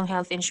nakatay yung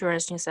health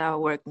insurance niyo sa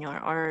work niyo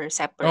or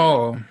separate?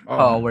 Oo.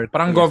 Work.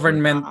 Parang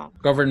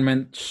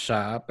government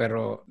siya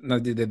pero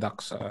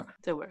nadideduct sa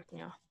work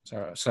niyo.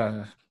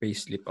 Sa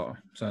payslip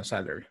sa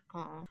salary.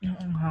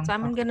 Sa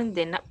amin ganun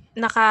din.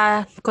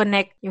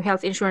 Naka-connect yung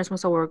health insurance mo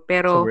sa work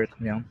pero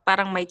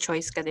parang may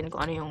choice ka din kung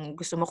ano yung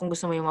gusto mo. Kung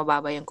gusto mo yung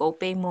mababa yung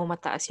copay mo,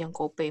 mataas yung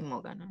copay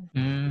mo, ganun.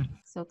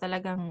 So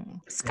talagang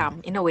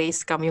scam. In a way,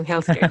 scam yung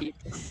healthcare dito.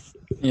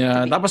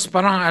 Yeah, tapos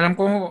parang alam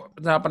ko,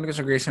 dapat ko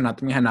sa Grey's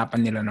Anatomy, hanapan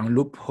nila ng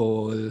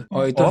loophole.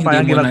 Ito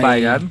hindi mo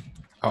na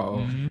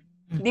Oo.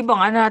 Di ba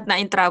nga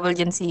na-in-travel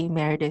dyan si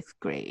Meredith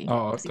Grey?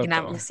 Oo, kasi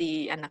ginamit niya si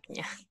anak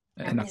niya.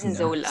 Si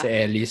Zola.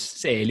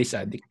 Si Ellis,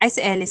 adik. Ay,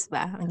 si Ellis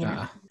ba?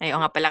 Ay,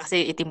 nga pala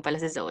kasi itim pala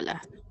si Zola.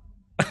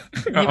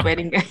 Hindi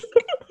pwedeng gaya.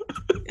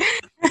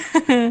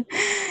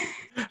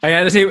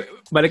 Ayan,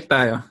 balik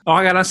tayo.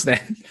 Okay ka lang,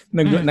 Stan.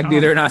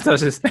 Nag-dinner na ito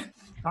si Stan.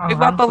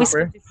 Nagpapawis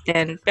si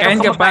Stan. Pero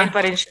kumakain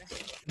pa rin siya.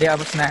 Di,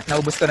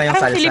 naubos ko na yung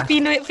salsa.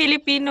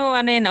 Filipino,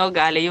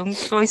 ugali. Yung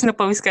pawis na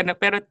pawis ka na.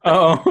 Pero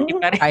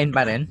kain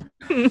pa rin.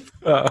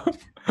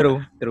 True.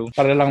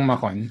 Para lang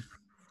makon.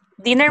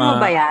 Dinner mo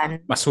ba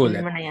yan?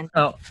 Masulit.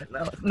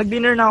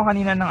 Nag-dinner na ako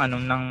kanina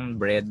ng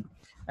bread.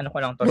 Ano ko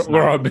lang to?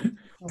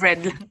 Bread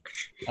lang.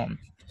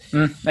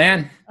 Ayan.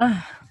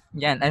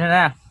 Yan, ano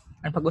na?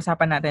 Ang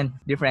pag-usapan natin,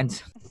 dear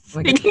friends.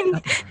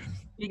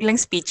 Biglang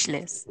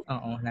speechless.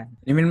 Oo.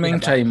 Imin mo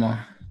yung chai mo.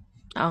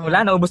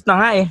 Wala, naubos na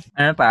nga eh.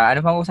 Ano pa? Ano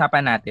pang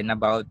usapan natin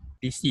about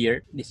this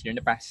year in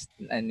the past,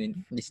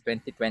 this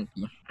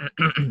 2020.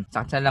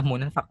 Saksa lang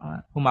muna,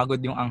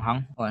 humagod yung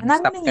anghang. Ano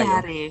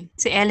nangyari?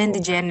 Si Ellen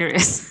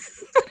DeGeneres.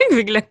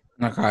 Biglang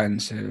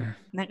na-cancel.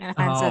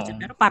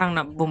 Pero parang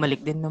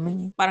bumalik din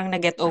naman. Parang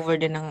na-get over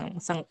din ng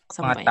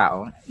mga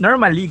tao.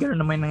 Normally, gano'n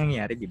naman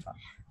nangyayari, di ba?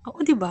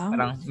 Oo, di ba?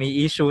 Parang may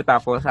issue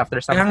tapos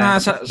after some time.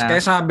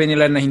 Kaya sabi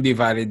nila na hindi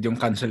valid yung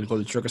cancel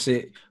culture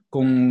kasi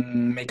kung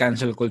may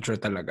cancel culture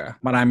talaga,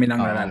 marami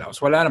nang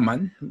nalalaos. Wala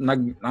naman.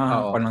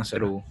 Lang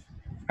sila.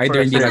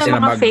 Either hindi na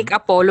sila mga fake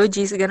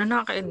apologies, gano'n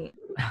na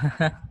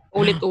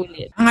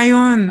ulit-ulit.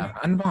 Ngayon,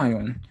 ano ba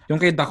ngayon? Yung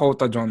kay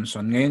Dakota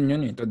Johnson, ngayon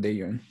yun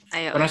today yun.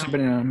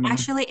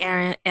 Actually,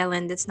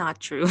 Ellen, that's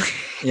not true.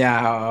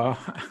 Yeah.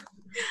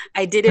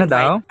 I didn't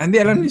invite. Hindi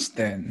alam ni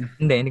Stan.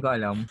 Hindi ko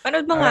alam.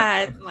 Panood mo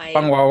nga.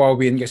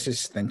 Pang-wawawin kasi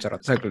Stan.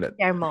 Charot. Saglit.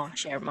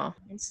 Share mo.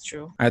 It's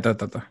true. Ito.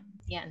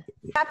 Yan.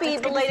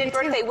 Happy belated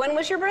birthday. When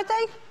was your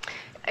birthday?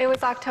 It was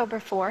October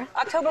 4th.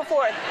 October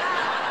 4th.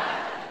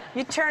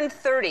 You turned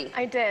 30.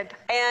 I did.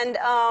 And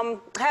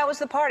how was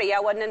the party? I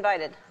wasn't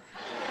invited.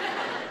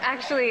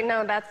 Actually,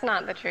 no, that's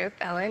not the truth,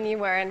 Ellen. You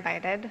were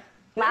invited.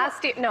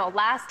 Last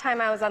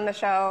time I was on the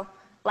show,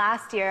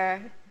 last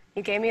year,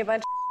 you gave me a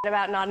bunch of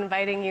about not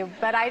inviting you,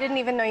 but I didn't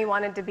even know you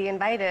wanted to be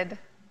invited.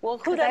 Well,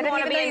 who doesn't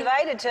want to be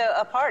invited to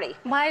a party?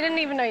 Well, I didn't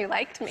even know you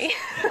liked me.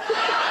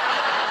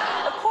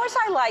 Of course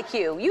I like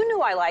you. You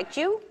knew I liked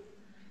you.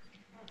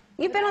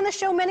 You've been on the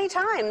show many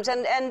times,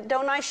 and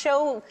don't I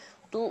show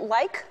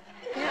like?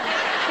 Yeah,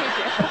 you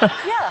do.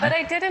 Yeah. But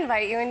I did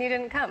invite you, and you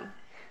didn't come.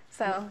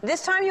 So.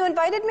 This time you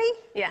invited me?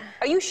 Yeah.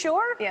 Are you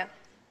sure? Yeah.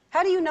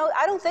 How do you know?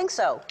 I don't think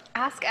so.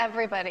 Ask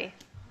everybody.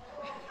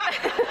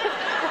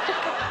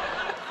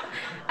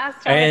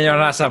 Ayun yung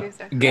nasa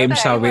game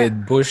siya with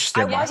Bush,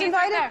 diba? I was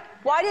invited.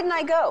 Why didn't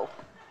I go?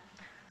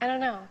 I don't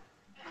know.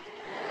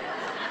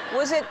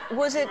 Was it?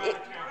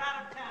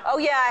 Oh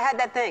yeah, I had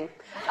that thing.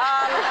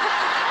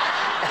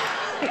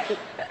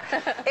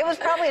 It was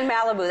probably in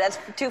Malibu. That's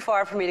too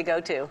far for me to go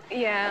to.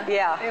 Yeah.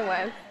 Yeah. It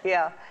was.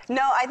 Yeah.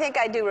 No, I think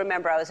I do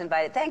remember I was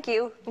invited. Thank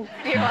you.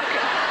 You're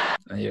welcome.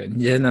 Ayun,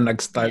 yan na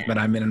nag-start.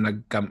 Marami na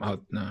nag-come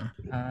out na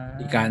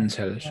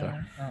i-cancel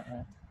siya.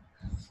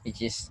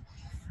 Which is,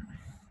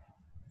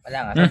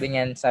 wala nga.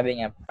 Sabi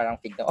niya, parang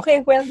figto.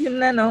 Okay, well, yun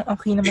na, no?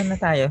 Okay naman na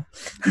tayo.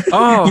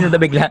 Oh! Yun na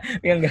bigla.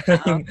 Yung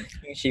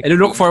shift.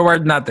 I-look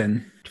forward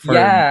natin for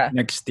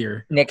next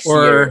year. Next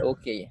or, year,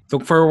 okay.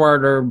 Look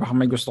forward or baka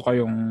may gusto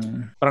kayong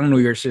parang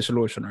New Year's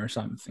resolution or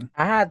something.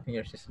 New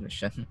Year's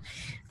resolution.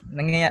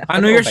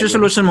 New Year's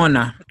resolution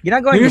muna?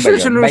 Ginagawa New niyo ba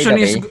Year's resolution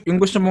yun? is yung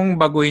gusto mong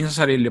baguhin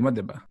sa sarili mo,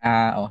 di ba?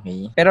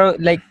 Okay. Pero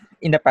like,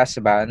 in the past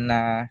ba,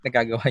 na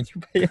nagagawa niyo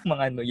ba yung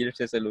mga New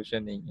Year's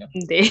resolution ninyo?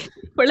 Hindi.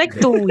 For like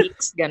 2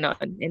 weeks,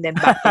 gano'n. And then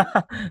back in.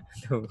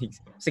 2 weeks.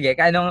 Sige,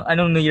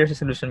 anong New Year's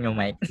resolution niyo,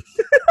 Mike?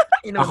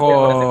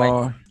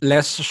 Ako,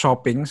 less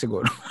shopping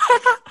siguro.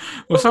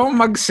 Gusto kong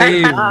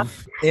mag-save.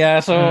 Yeah,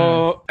 so,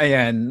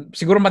 ayan.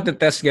 Siguro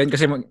matitest ganyan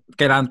kasi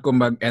kailangan ko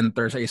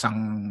mag-enter sa isang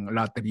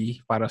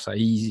lottery para sa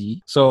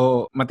Easy.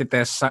 So,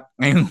 matitest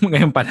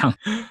ngayon pa lang.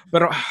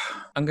 Pero,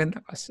 ang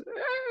ganda kasi.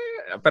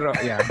 Pero,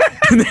 yeah.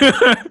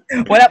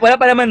 wala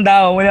pa naman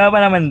daw. May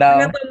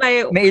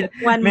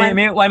 1 month.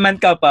 May 1 month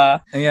ka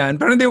pa.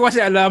 Ayan. Pero hindi ko kasi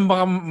alam,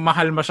 baka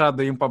mahal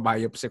masyado yung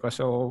pabiopsy ko.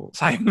 So,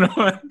 sayang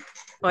naman.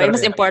 Okay,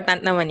 mas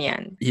important naman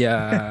yan.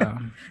 Yeah.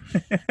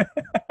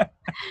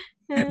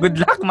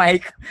 Good luck,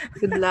 Mike.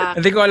 Good luck.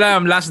 Hindi ko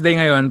alam. Last day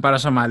ngayon para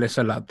sumali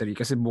sa lottery.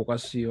 Kasi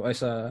bukas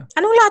sa...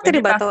 Anong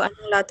lottery ba to?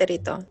 Anong lottery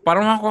to?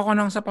 Parang makakuha ko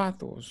ng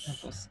sapatos.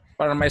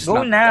 Para may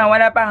Go na.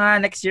 Wala pa nga.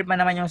 Next year pa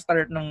naman yung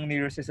start ng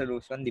New Year's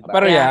resolution, di ba?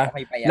 Pero yeah,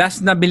 okay last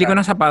na bili ko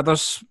ng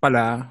sapatos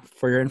pala,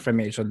 for your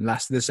information,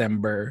 last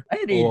December.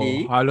 Ay,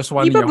 really? Halos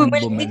 1 year akong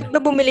bumili. Di ba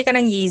bumili ka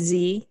ng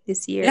Yeezy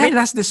this year? Yeah,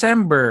 last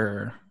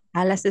December.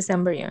 Last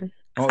December yun.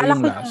 Oh, Akala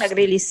ko yung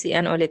nag-release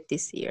ulit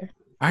this year.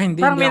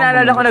 Hindi. Parang may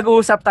naalala ko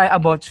nag-uusap tayo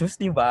about shoes,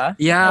 di ba?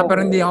 Yeah,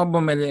 pero hindi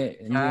ako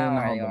bumili.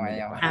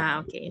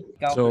 Okay.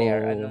 Ikaw, so,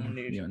 Claire, anong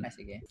resolution?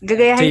 Sige.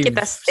 Gagayahin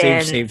kita,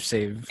 Sten.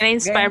 Save.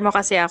 Na-inspire mo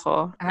kasi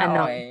ako.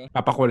 Okay.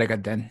 Papakulay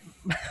ka din.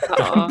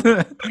 Oo.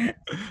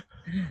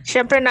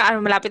 Siyempre na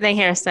malapit na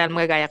yung hairstyle,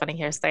 magagaya ko ng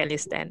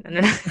hairstylist din.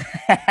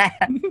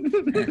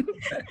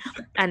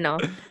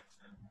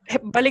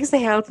 Balik sa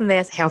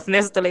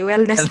healthness tuloy,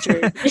 wellness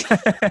journey.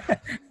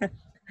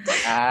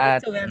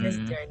 So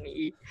wellness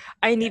journey.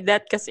 I need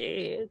that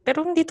kasi.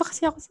 Pero dito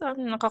kasi ako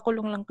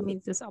nakakulong lang kami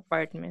dito sa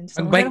apartment.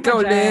 So, mag-bike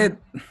ka ulit.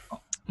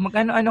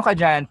 Mag-ano ka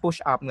dyan? Push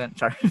up nga.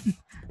 Char.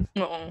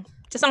 Oo.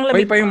 Tapos ang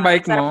lamig pa yung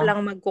bike mo. Sarap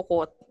lang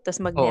magkukot. Tapos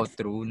mag-net.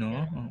 True,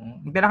 no?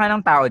 Magdala ka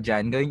ng tao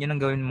dyan. Gawin yun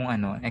ang gawin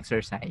mong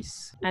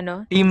exercise.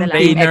 Team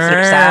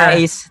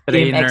exercise.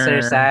 Team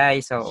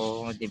exercise.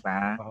 Oo, di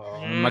ba?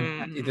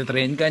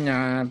 Ito-train ka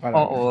niya.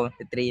 Oo,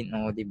 train.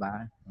 Oo, di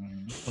ba?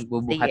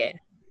 Magbubuhat.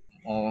 Sige.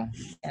 Oo.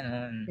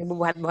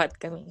 Nagbubuhat-buhat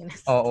kami.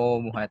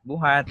 Oo,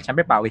 buhat-buhat.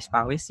 Siyempre,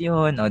 pawis-pawis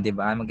yun. O, di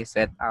ba?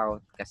 Mag-sweat out.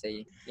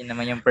 Kasi yun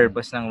naman yung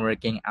purpose ng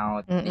working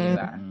out. Di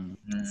ba?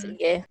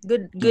 Sige.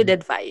 Good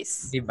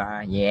advice. Di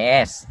ba?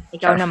 Yes.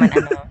 Ikaw naman,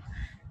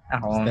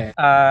 Ako.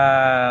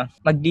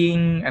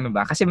 Maging,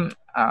 kasi,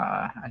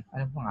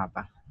 ano pa nga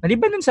pa?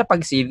 Maliban dun sa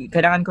pag-save,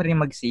 kailangan ko rin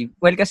mag-save.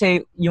 Well,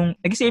 kasi yung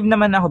nag-save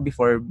naman ako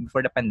before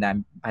the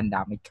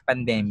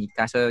pandemic.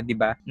 Kaso, di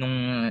ba,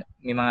 nung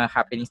may mga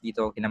happenings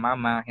dito kina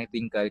mama, kina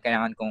Twinkle,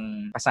 kailangan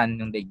kong pasan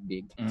yung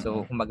daigdig.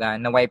 So,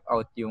 kumbaga, na-wipe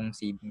out yung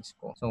savings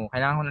ko. So,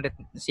 kailangan ko ulit,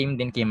 same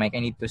din kay Mike,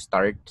 I need to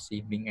start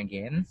saving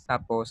again.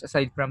 Tapos,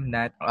 aside from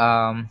that,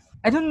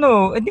 I don't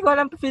know. Hindi ko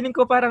alam. Feeling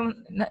ko parang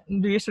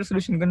New Year's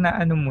resolution ko na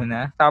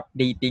muna. Stop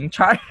dating.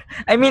 Char.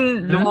 I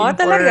mean,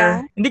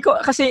 talaga? Hindi ko,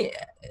 kasi,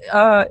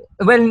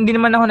 well, hindi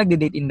naman ako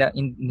nagde-date in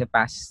the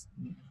past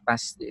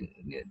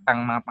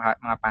mga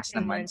past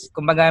na months.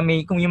 Kumbaga,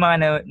 kung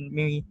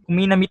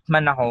may na-meet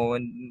man ako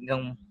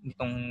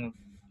nitong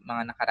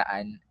mga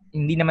nakaraan,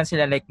 hindi naman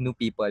sila like new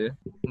people.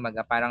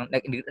 Kumbaga, parang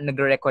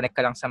nagre-reconnect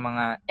ka lang sa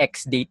mga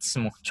ex-dates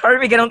mo.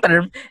 Char, may ganong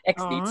term.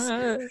 Ex-dates.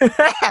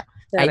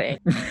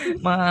 Ay,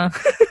 mga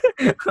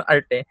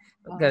arte.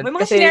 May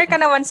mga share ka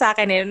naman sa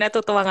akin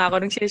Natutuwa nga ako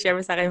nung share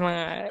mo sa akin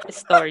mga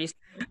stories.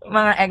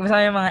 mga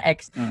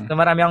ex. So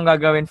marami akong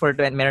gagawin for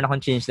 20. Meron akong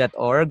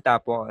change.org.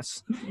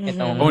 Tapos,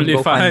 itong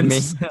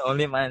OnlyFans.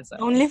 OnlyFans.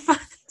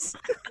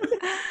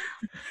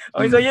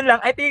 Okay, so yun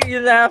lang. I think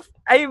yun lang.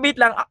 Ay, wait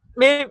lang.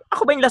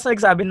 Ako ba yung last na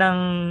nagsabi ng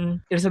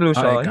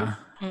resolution?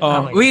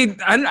 Okay. Wait,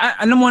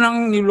 ano mo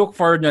nang you-look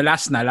forward nyo?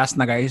 Last na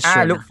guys.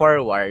 Look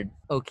forward.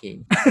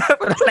 Okay.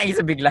 Pero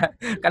naisip bigla.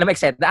 Kala mo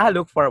excited.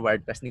 Look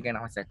forward. Tapos hindi ka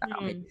na excited.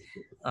 Okay.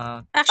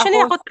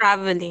 Actually, ako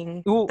traveling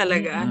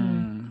talaga.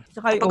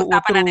 Saka,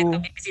 Pag-usapan natin ito,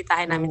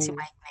 bibisitahin namin si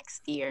Mike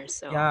next year.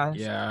 So.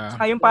 Yeah.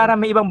 Saka yung para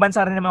may ibang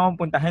bansa rin naman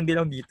pupuntahan, hindi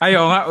lang dito.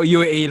 Ayaw nga,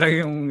 UAE lang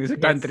yung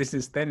country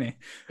system eh.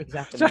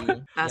 Exactly.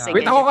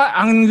 Wait, ako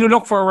ang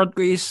look forward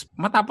ko is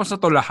matapos na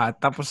to lahat,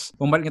 tapos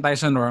bumalik tayo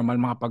sa normal,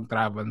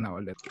 makapag-travel na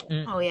ulit.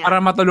 Oh, yeah.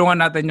 Para matulungan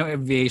natin yung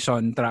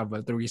aviation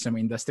travel tourism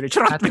industry.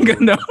 Charot,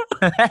 ganda.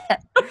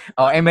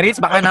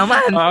 Emirates, baka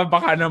naman.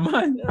 Baka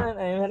naman.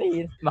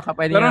 Emirates. Baka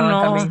pwede Pero naman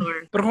no, kami.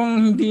 pero kung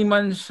hindi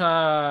man siya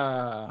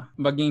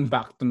maging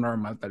back to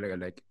normal talaga,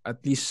 like at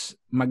least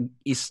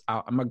mag-ease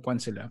out, magpuan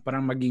sila,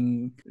 parang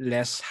maging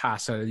less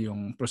hassle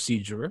yung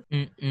procedure.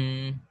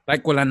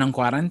 Like wala ng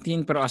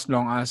quarantine, pero as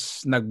long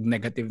as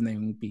nag-negative na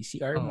yung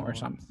PCR mo or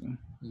something.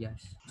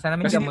 Yes.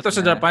 Sana kasi dito sa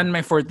Japan,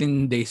 may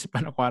 14 days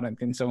pa na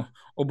quarantine, so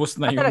ubos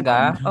na yung...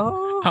 Talaga?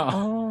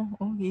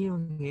 Okay.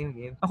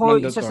 Ako,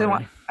 isa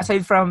sa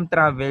aside from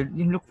travel,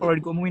 yung look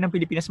forward ko, umuwi ng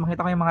Pilipinas,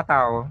 makita ko yung mga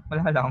tao.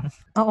 Wala lang.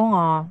 Oo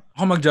nga.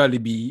 Ako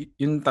mag-Jollibee,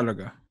 yun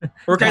talaga.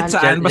 Or kahit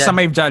saan, basta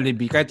may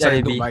Jollibee, kahit sa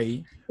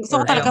Dubai.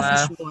 Gusto ko talaga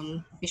fishball.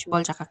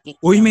 Fishball tsaka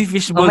cake. Uy, may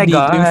fishball dito.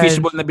 Yung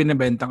fishball na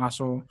binibenta ka.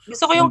 So,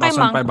 gusto ko yung kay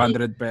Monkey.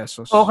 500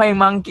 pesos. Okay,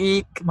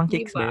 Monkey.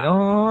 Monkey diba?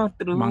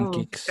 True.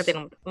 Monkeys.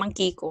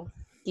 Monkey ko.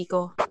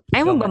 Kiko.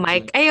 Ayaw mo ba,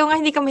 Mike? Ayaw nga,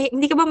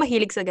 hindi ka ba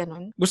mahilig sa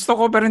ganun? Gusto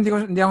ko, pero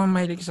hindi ako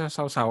mahilig sa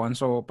sausawan.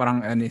 So,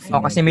 parang anything.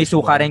 Kasi may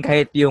suka rin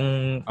kahit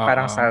yung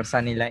parang salsa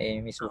nila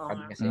may suka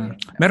kasi.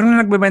 Meron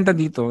na nagbebenta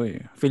dito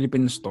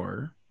Philippine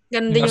store.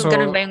 Ganun din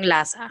ganun ba yung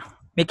lasa?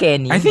 May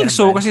Kenny. I think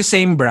so, kasi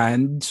same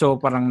brand. So,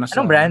 parang nasa...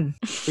 Anong brand?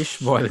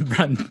 Fishball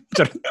brand.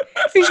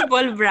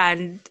 Fishball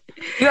brand.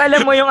 Yung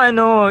alam mo yung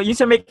yung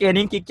sa may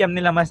Kenny, yung kikiam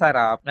nila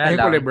masarap. Ay,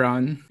 kulay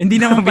brown.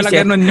 Hindi naman pala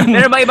ganun yung...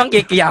 Meron ba ibang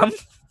kikiam?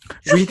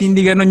 Wait,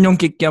 hindi ganun yung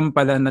kikiam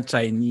pala na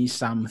Chinese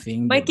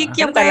something. May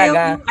kikiam kaya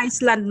yung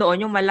Iceland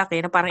noon, yung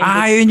malaki na parang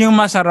yun yung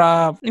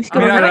masarap.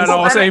 Pinalala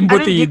ko sa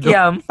embutido.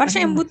 Parang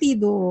siya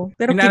embutido.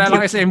 Pinalala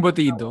ko sa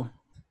embutido.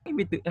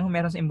 Ano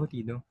meron sa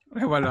embutido?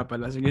 Wala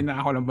pala. Sige na,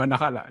 ako lang ba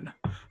nakalala?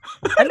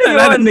 Ano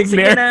yun?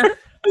 Sige na.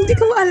 Hindi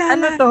ko maalala.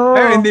 Ano to?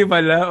 Hindi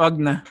pala. Wag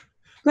na.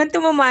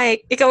 Kwento mo,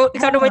 Mike. Ikaw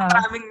na may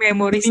maraming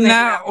memories.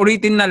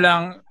 Ulitin na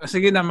lang.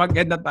 Sige na,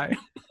 mag-end na tayo.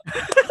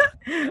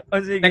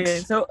 Sige.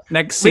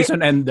 Next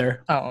season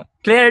ender.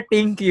 Claire,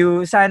 thank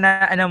you.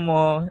 Sana,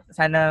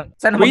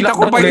 sana wait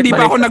ako pa, hindi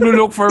pa ako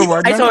naglo-look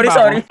forward. Ay,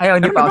 sorry. Ayaw,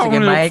 hindi pa ako. Sige,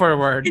 Mike.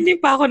 Hindi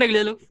pa ako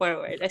naglo-look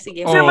forward.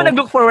 Sige. Sino ba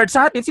nag-look forward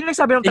sa atin? Sino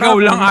nagsabi ng travel? Ikaw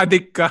lang,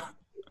 addict ka.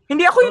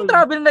 Hindi ako yung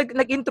travel,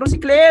 nag-intro si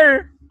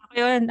Claire.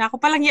 Ayun,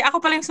 ako pa lang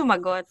yung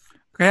sumagot.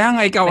 Kaya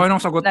nga, ikaw,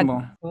 anong sagot mo?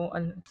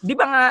 Di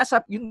ba nga,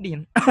 yun din?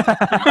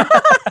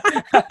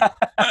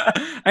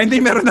 Ay,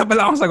 hindi, meron na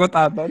pala akong sagot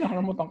ata.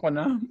 Nakalimutan ko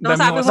na.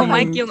 Sabi mo,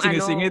 Mike, yung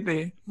sinisingit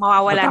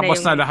mawawala na yung...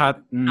 Tapos na lahat.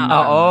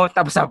 Oo,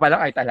 tapos na pala.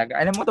 Ay, talaga.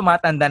 Alam mo,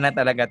 tumatanda na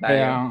talaga tayo.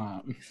 Kaya nga.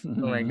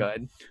 Oh my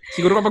God.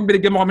 Siguro kapag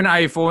binigyan mo kami ng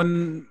iPhone,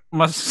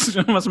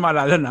 mas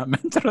maalala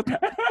namin. Charot.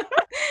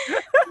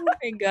 Oh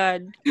my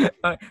God.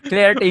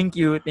 Claire, thank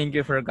you. Thank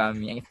you for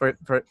coming.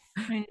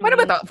 Ano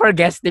ba to? For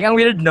guesting? Ang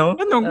weird, no?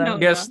 Anong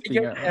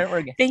guesting?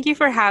 Thank you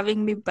for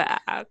having me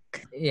back.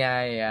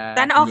 Yeah.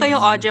 Sana okay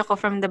yung audio ko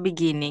from the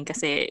beginning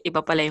kasi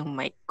iba pala yung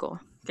mic ko.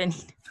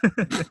 Kanina.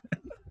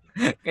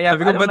 Kaya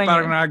sabi ko ba't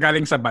parang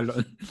nagaling sa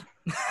balon?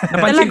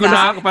 Napansin ko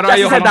na parang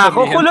ayaw ko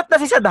sabihin. Kulot na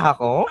si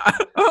Sadako?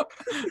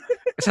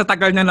 Sa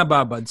tagal niya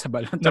nababad sa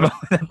balon.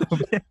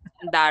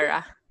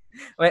 Dara.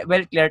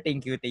 Well, Claire,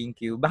 thank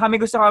you. Baka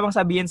may gusto ka bang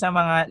sabihin sa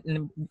mga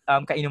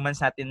kainuman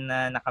sa atin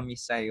na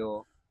nakamiss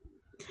sa'yo?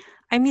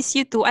 I miss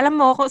you too. Alam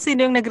mo kung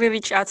sino yung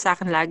nagre-reach out sa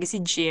akin lagi? Si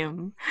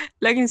Jim.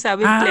 Laging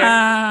sabi,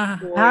 Claire.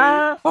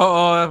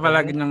 Oo,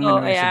 palagi nang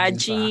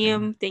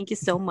Jim. Thank you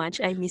so much.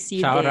 I miss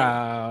you. Shout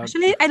out.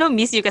 Actually, I don't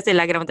miss you kasi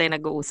lagi naman tayo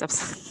nag-uusap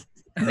sa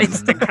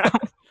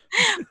Instagram.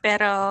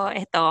 Pero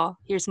eto,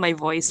 here's my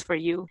voice for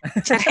you.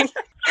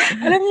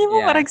 Alam niyo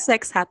mo, parang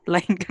sex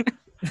hotline.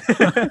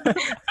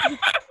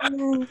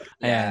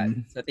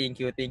 Ayan. So thank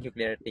you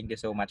Claire. Thank you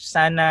so much.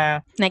 Sana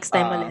next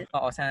time ulit.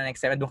 Oo, sana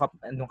next time. Doon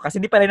kasi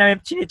di pa rin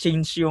namin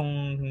change yung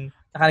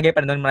nakalagay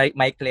pa rin doon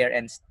my Claire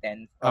and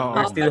Sten.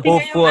 We're still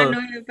hopeful.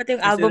 Pati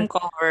yung album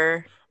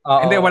cover.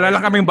 Hindi, wala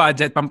lang kaming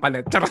budget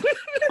pampalit.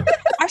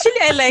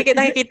 Actually, I like it.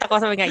 Nakikita ko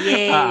sabi nga,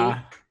 yay.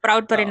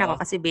 Proud pa rin ako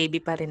kasi baby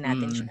pa rin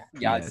natin siya.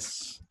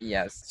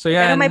 Yes. So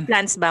yan. Pero may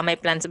plans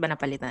ba na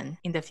palitan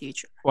in the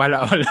future?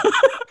 Wala.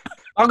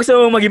 Ako gusto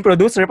mo maging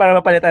producer para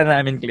mapalitan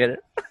namin,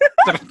 Claire.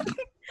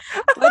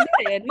 Pwede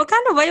rin.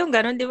 Magkano ba yung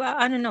gano'n? Di ba?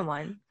 Ano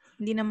naman?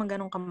 Hindi naman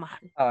gano'n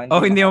kamahal.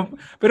 Hindi.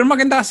 Pero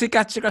maganda kasi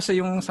catchy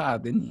kasi yung sa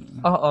atin.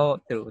 Oo,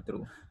 true.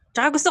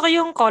 Tsaka gusto ko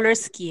yung color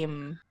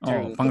scheme.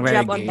 Pang good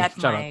job reggae. on that,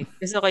 Mike.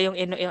 Gusto ko yung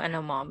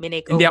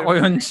minake over. Hindi ako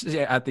yung si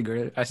ate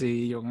girl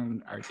kasi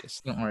yung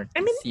artist. Yung artist.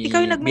 I mean,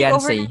 ikaw yung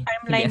nag-makeover ng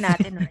timeline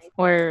natin, right?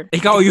 Or...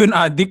 Ikaw yun,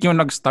 addict, yung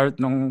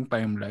nag-start nung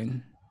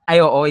timeline. Ay,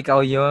 oo,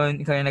 ikaw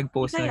yun. Ikaw yung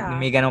nag-post na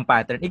may ganong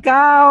pattern.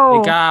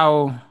 Ikaw!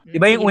 Di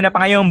ba yung una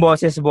pa nga yung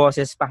boses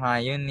pa nga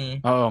yun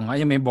eh. Oo nga,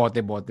 yung may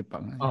bote-bote pa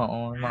nga.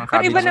 Oo, mga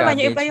pero iba naman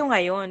yung iba yung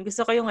ngayon.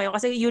 Gusto ko yung ngayon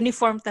kasi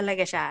uniform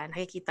talaga siya.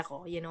 Nakikita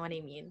ko. You know what I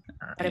mean?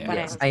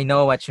 Yes, I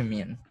know what you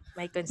mean.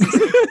 May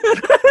consistency.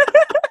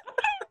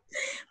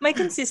 May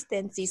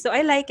consistency. So,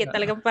 I like it.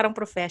 Talagang parang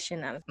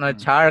professional. No,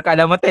 Char.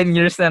 Kala mo 10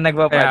 years na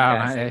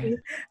nagpa-podcast.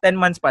 10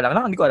 months pa lang.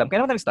 Hindi ko alam.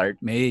 Kailan mo nag-start?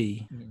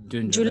 May.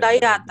 June,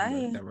 July yata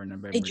eh.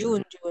 November.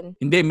 June.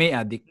 Hindi, May,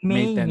 adik.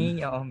 May 10.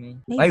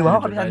 May. Ay, wow.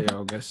 July,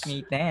 August.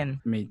 May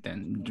 10. May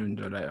 10. June,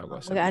 July,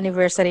 August.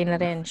 Mag-anniversary na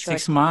rin. Short.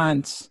 6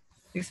 months.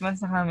 6 months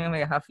na kami.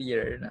 May half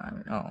year na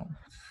kami. Oo.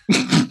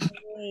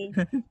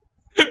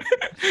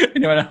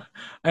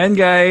 Ayan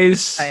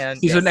guys.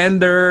 Season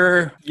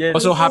ender. Yes.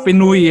 Also, Happy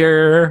New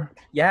Year.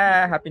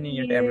 Yeah, Happy New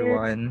Year to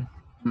everyone.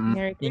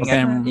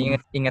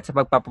 Ingat sa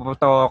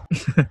pagpaputok.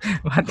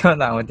 Bato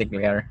na ako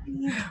declare.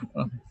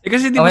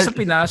 Kasi di ba sa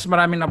Pinas,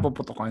 maraming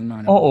napuputokan.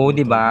 Oo,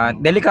 di ba?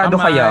 Delikado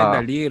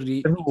kaya.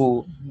 Daliri.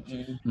 Oo.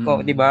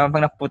 Di ba?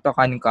 Pag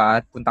naputokan ka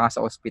at punta ka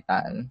sa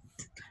ospital,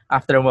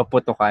 after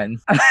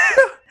maputokan.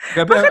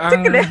 Gabi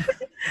ang...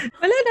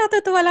 Wala,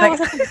 natutuwa lang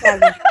ako sa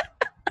pagkakas.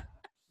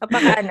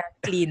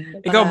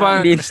 Clean. Ikaw ba,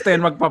 Stan,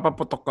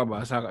 magpapaputok ka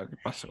ba sa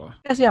Pasko?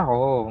 Kasi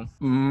ako.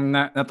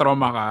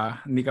 Na-trauma ka?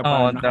 Hindi ka pa?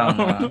 Oo,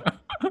 trauma.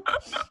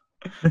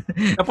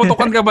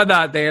 Naputokan ka ba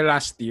dati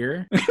last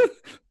year?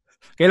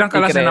 Kailan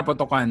ka last na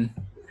naputokan?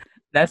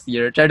 Last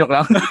year. Chardok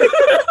lang.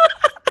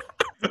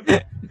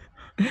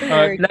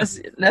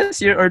 Last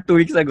year or 2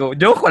 weeks ago.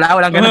 Joke,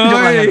 walang ganun.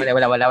 Joke lang.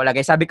 Wala.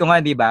 Guys, sabi ko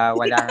nga, di ba,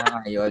 wala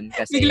nga ngayon.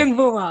 Kasi... Biglang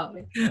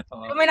bumawi.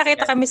 May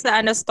nakita kami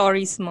sa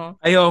stories mo.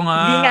 Ayaw nga.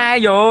 Hindi nga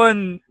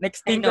yun.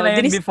 Next thing ko na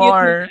yun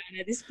before.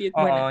 Dispute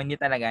mo na. Hindi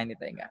talaga.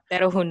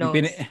 Pero who knows?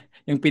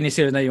 Yung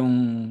pinisil na yung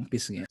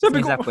pisngi.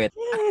 Sabi ko,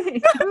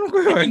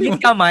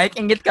 Ingit ka,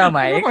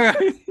 Mike.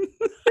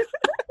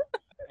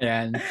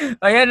 Ayan.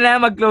 Ayan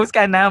na, mag-close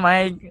ka na,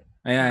 Mike.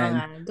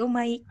 Ayan. Go,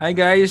 Mike. Hi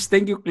guys,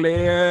 thank you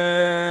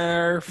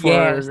Claire for...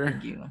 Yes, thank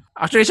you.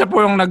 Actually, siya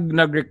po yung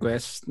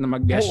nag-request na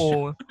mag-guest.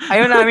 Oo.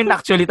 Ayaw namin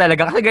actually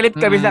talaga kasi galit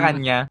kami sa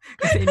kanya.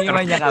 Kasi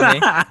iniwan niya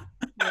kami.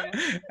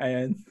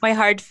 Ayan. May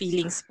hard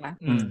feelings pa.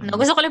 No,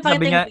 gusto ko lang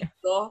pakita yung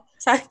video.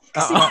 Kasi...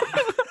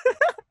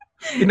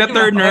 Tina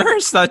Turner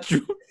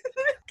statue.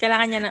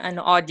 Kailangan niya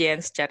ng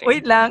audience, Charin.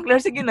 Wait lang,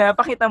 Claire, sige na,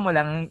 pakita mo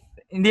lang.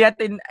 Hindi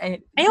natin...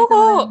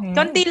 Ayoko.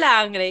 Konti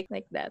lang.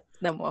 Like that.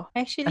 Mo.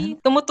 Actually,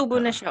 tumutubo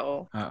na siya,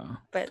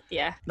 But,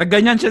 yeah.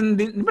 Nagganyan siya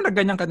din. Di ba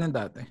nagganyan ka din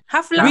dati?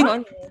 Half lang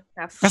noon.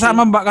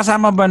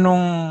 Kasama ba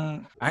nung...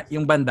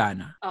 yung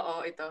bandana?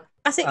 Oo, ito.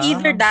 Kasi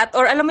either that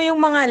or alam mo yung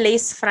mga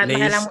lace front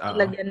na kailangan mo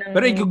ilagyan ng...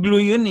 Pero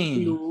i-glue yun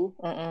eh. Glue.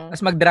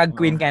 Tapos mag-drag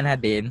queen ka na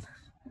din.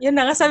 Yun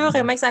na nga, sabi ko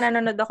kay Mike, sana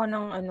nanonood ako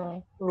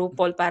ng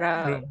RuPaul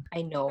para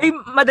I know. Eh,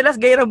 madalas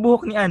gaya ng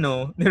buhok ni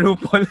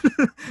RuPaul.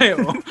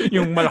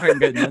 Yung malaking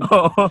ganyan.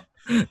 Oo.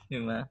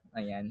 Diba?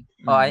 Ayan.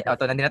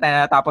 Ito, nandito na tayo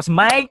natapos.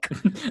 Mike!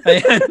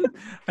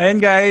 Ayan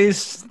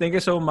guys. Thank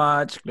you so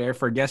much, Claire,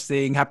 for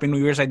guesting. Happy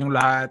New Year sa inyong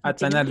lahat. At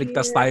sana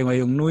ligtas tayo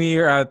ngayong New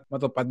Year at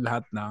matupad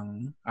lahat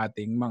ng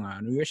ating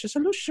mga New Year's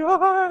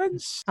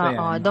resolutions.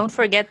 Don't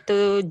forget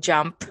to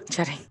jump.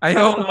 Charing.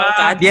 Ayaw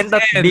nga.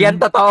 Di yan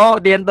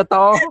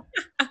totoo.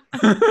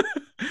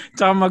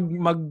 Tsaka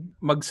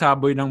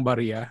magsaboy ng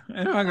barya.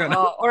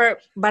 Or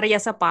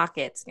barya sa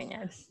pockets.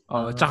 Ganyan.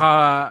 Tsaka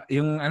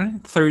yung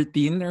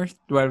 13 or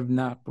 12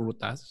 na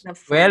prutas.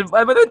 12?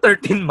 Ano ba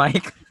 13,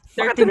 Mike?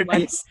 13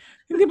 months.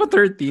 Hindi ba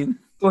 13?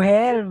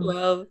 12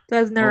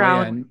 na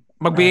round.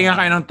 Magbigay nga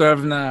kayo ng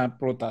 12 na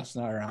prutas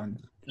na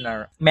round.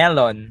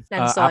 Melon.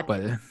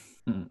 Apple.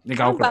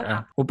 Ikaw,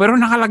 Claire. Pero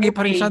nakalagay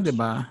pa rin siya, di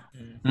ba?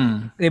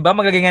 Diba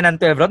magagay nga ng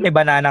 12 round? May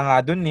banana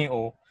nga dun eh.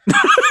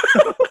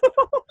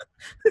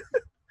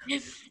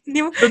 Hindi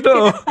mo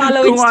totoo.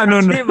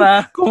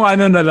 Kung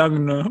ano na lang,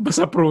 no?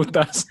 Basta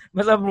prutas.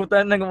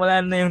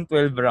 Wala na yung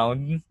 12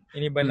 round.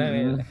 Iniba na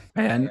rin.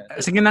 Ayan.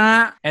 Sige na nga.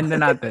 End na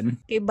natin.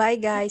 Okay, bye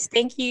guys.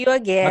 Thank you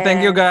again.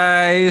 Thank you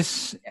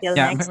guys.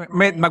 Next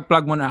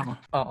mag-plug muna ako.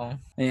 Oo.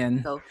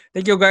 Ayan.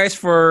 Thank you guys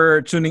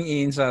for tuning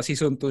in sa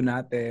season 2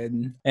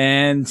 natin.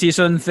 And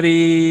season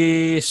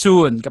 3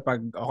 soon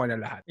kapag okay na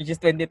lahat. Which is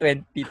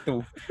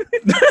 2022.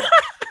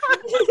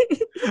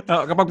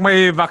 Kapag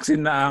may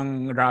vaccine na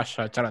ang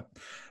Russia. Charot.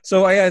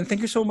 So, ayan.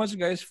 Thank you so much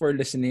guys for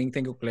listening.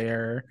 Thank you,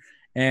 Claire.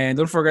 And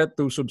don't forget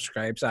to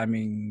subscribe sa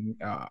aming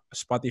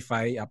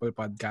Spotify, Apple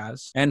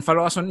Podcasts. And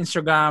follow us on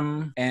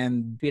Instagram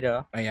and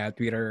Twitter,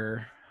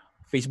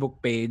 Facebook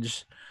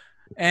page.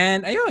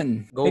 And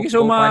ayun. Thank you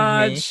so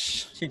much.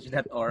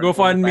 Change.org.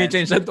 GoFundMe,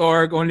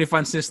 Change.org,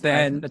 OnlyFans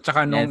System, at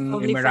saka nung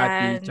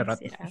Emirati. Charot.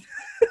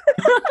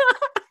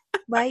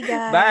 Bye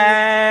guys.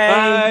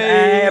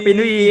 Bye. Happy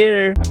New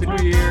Year.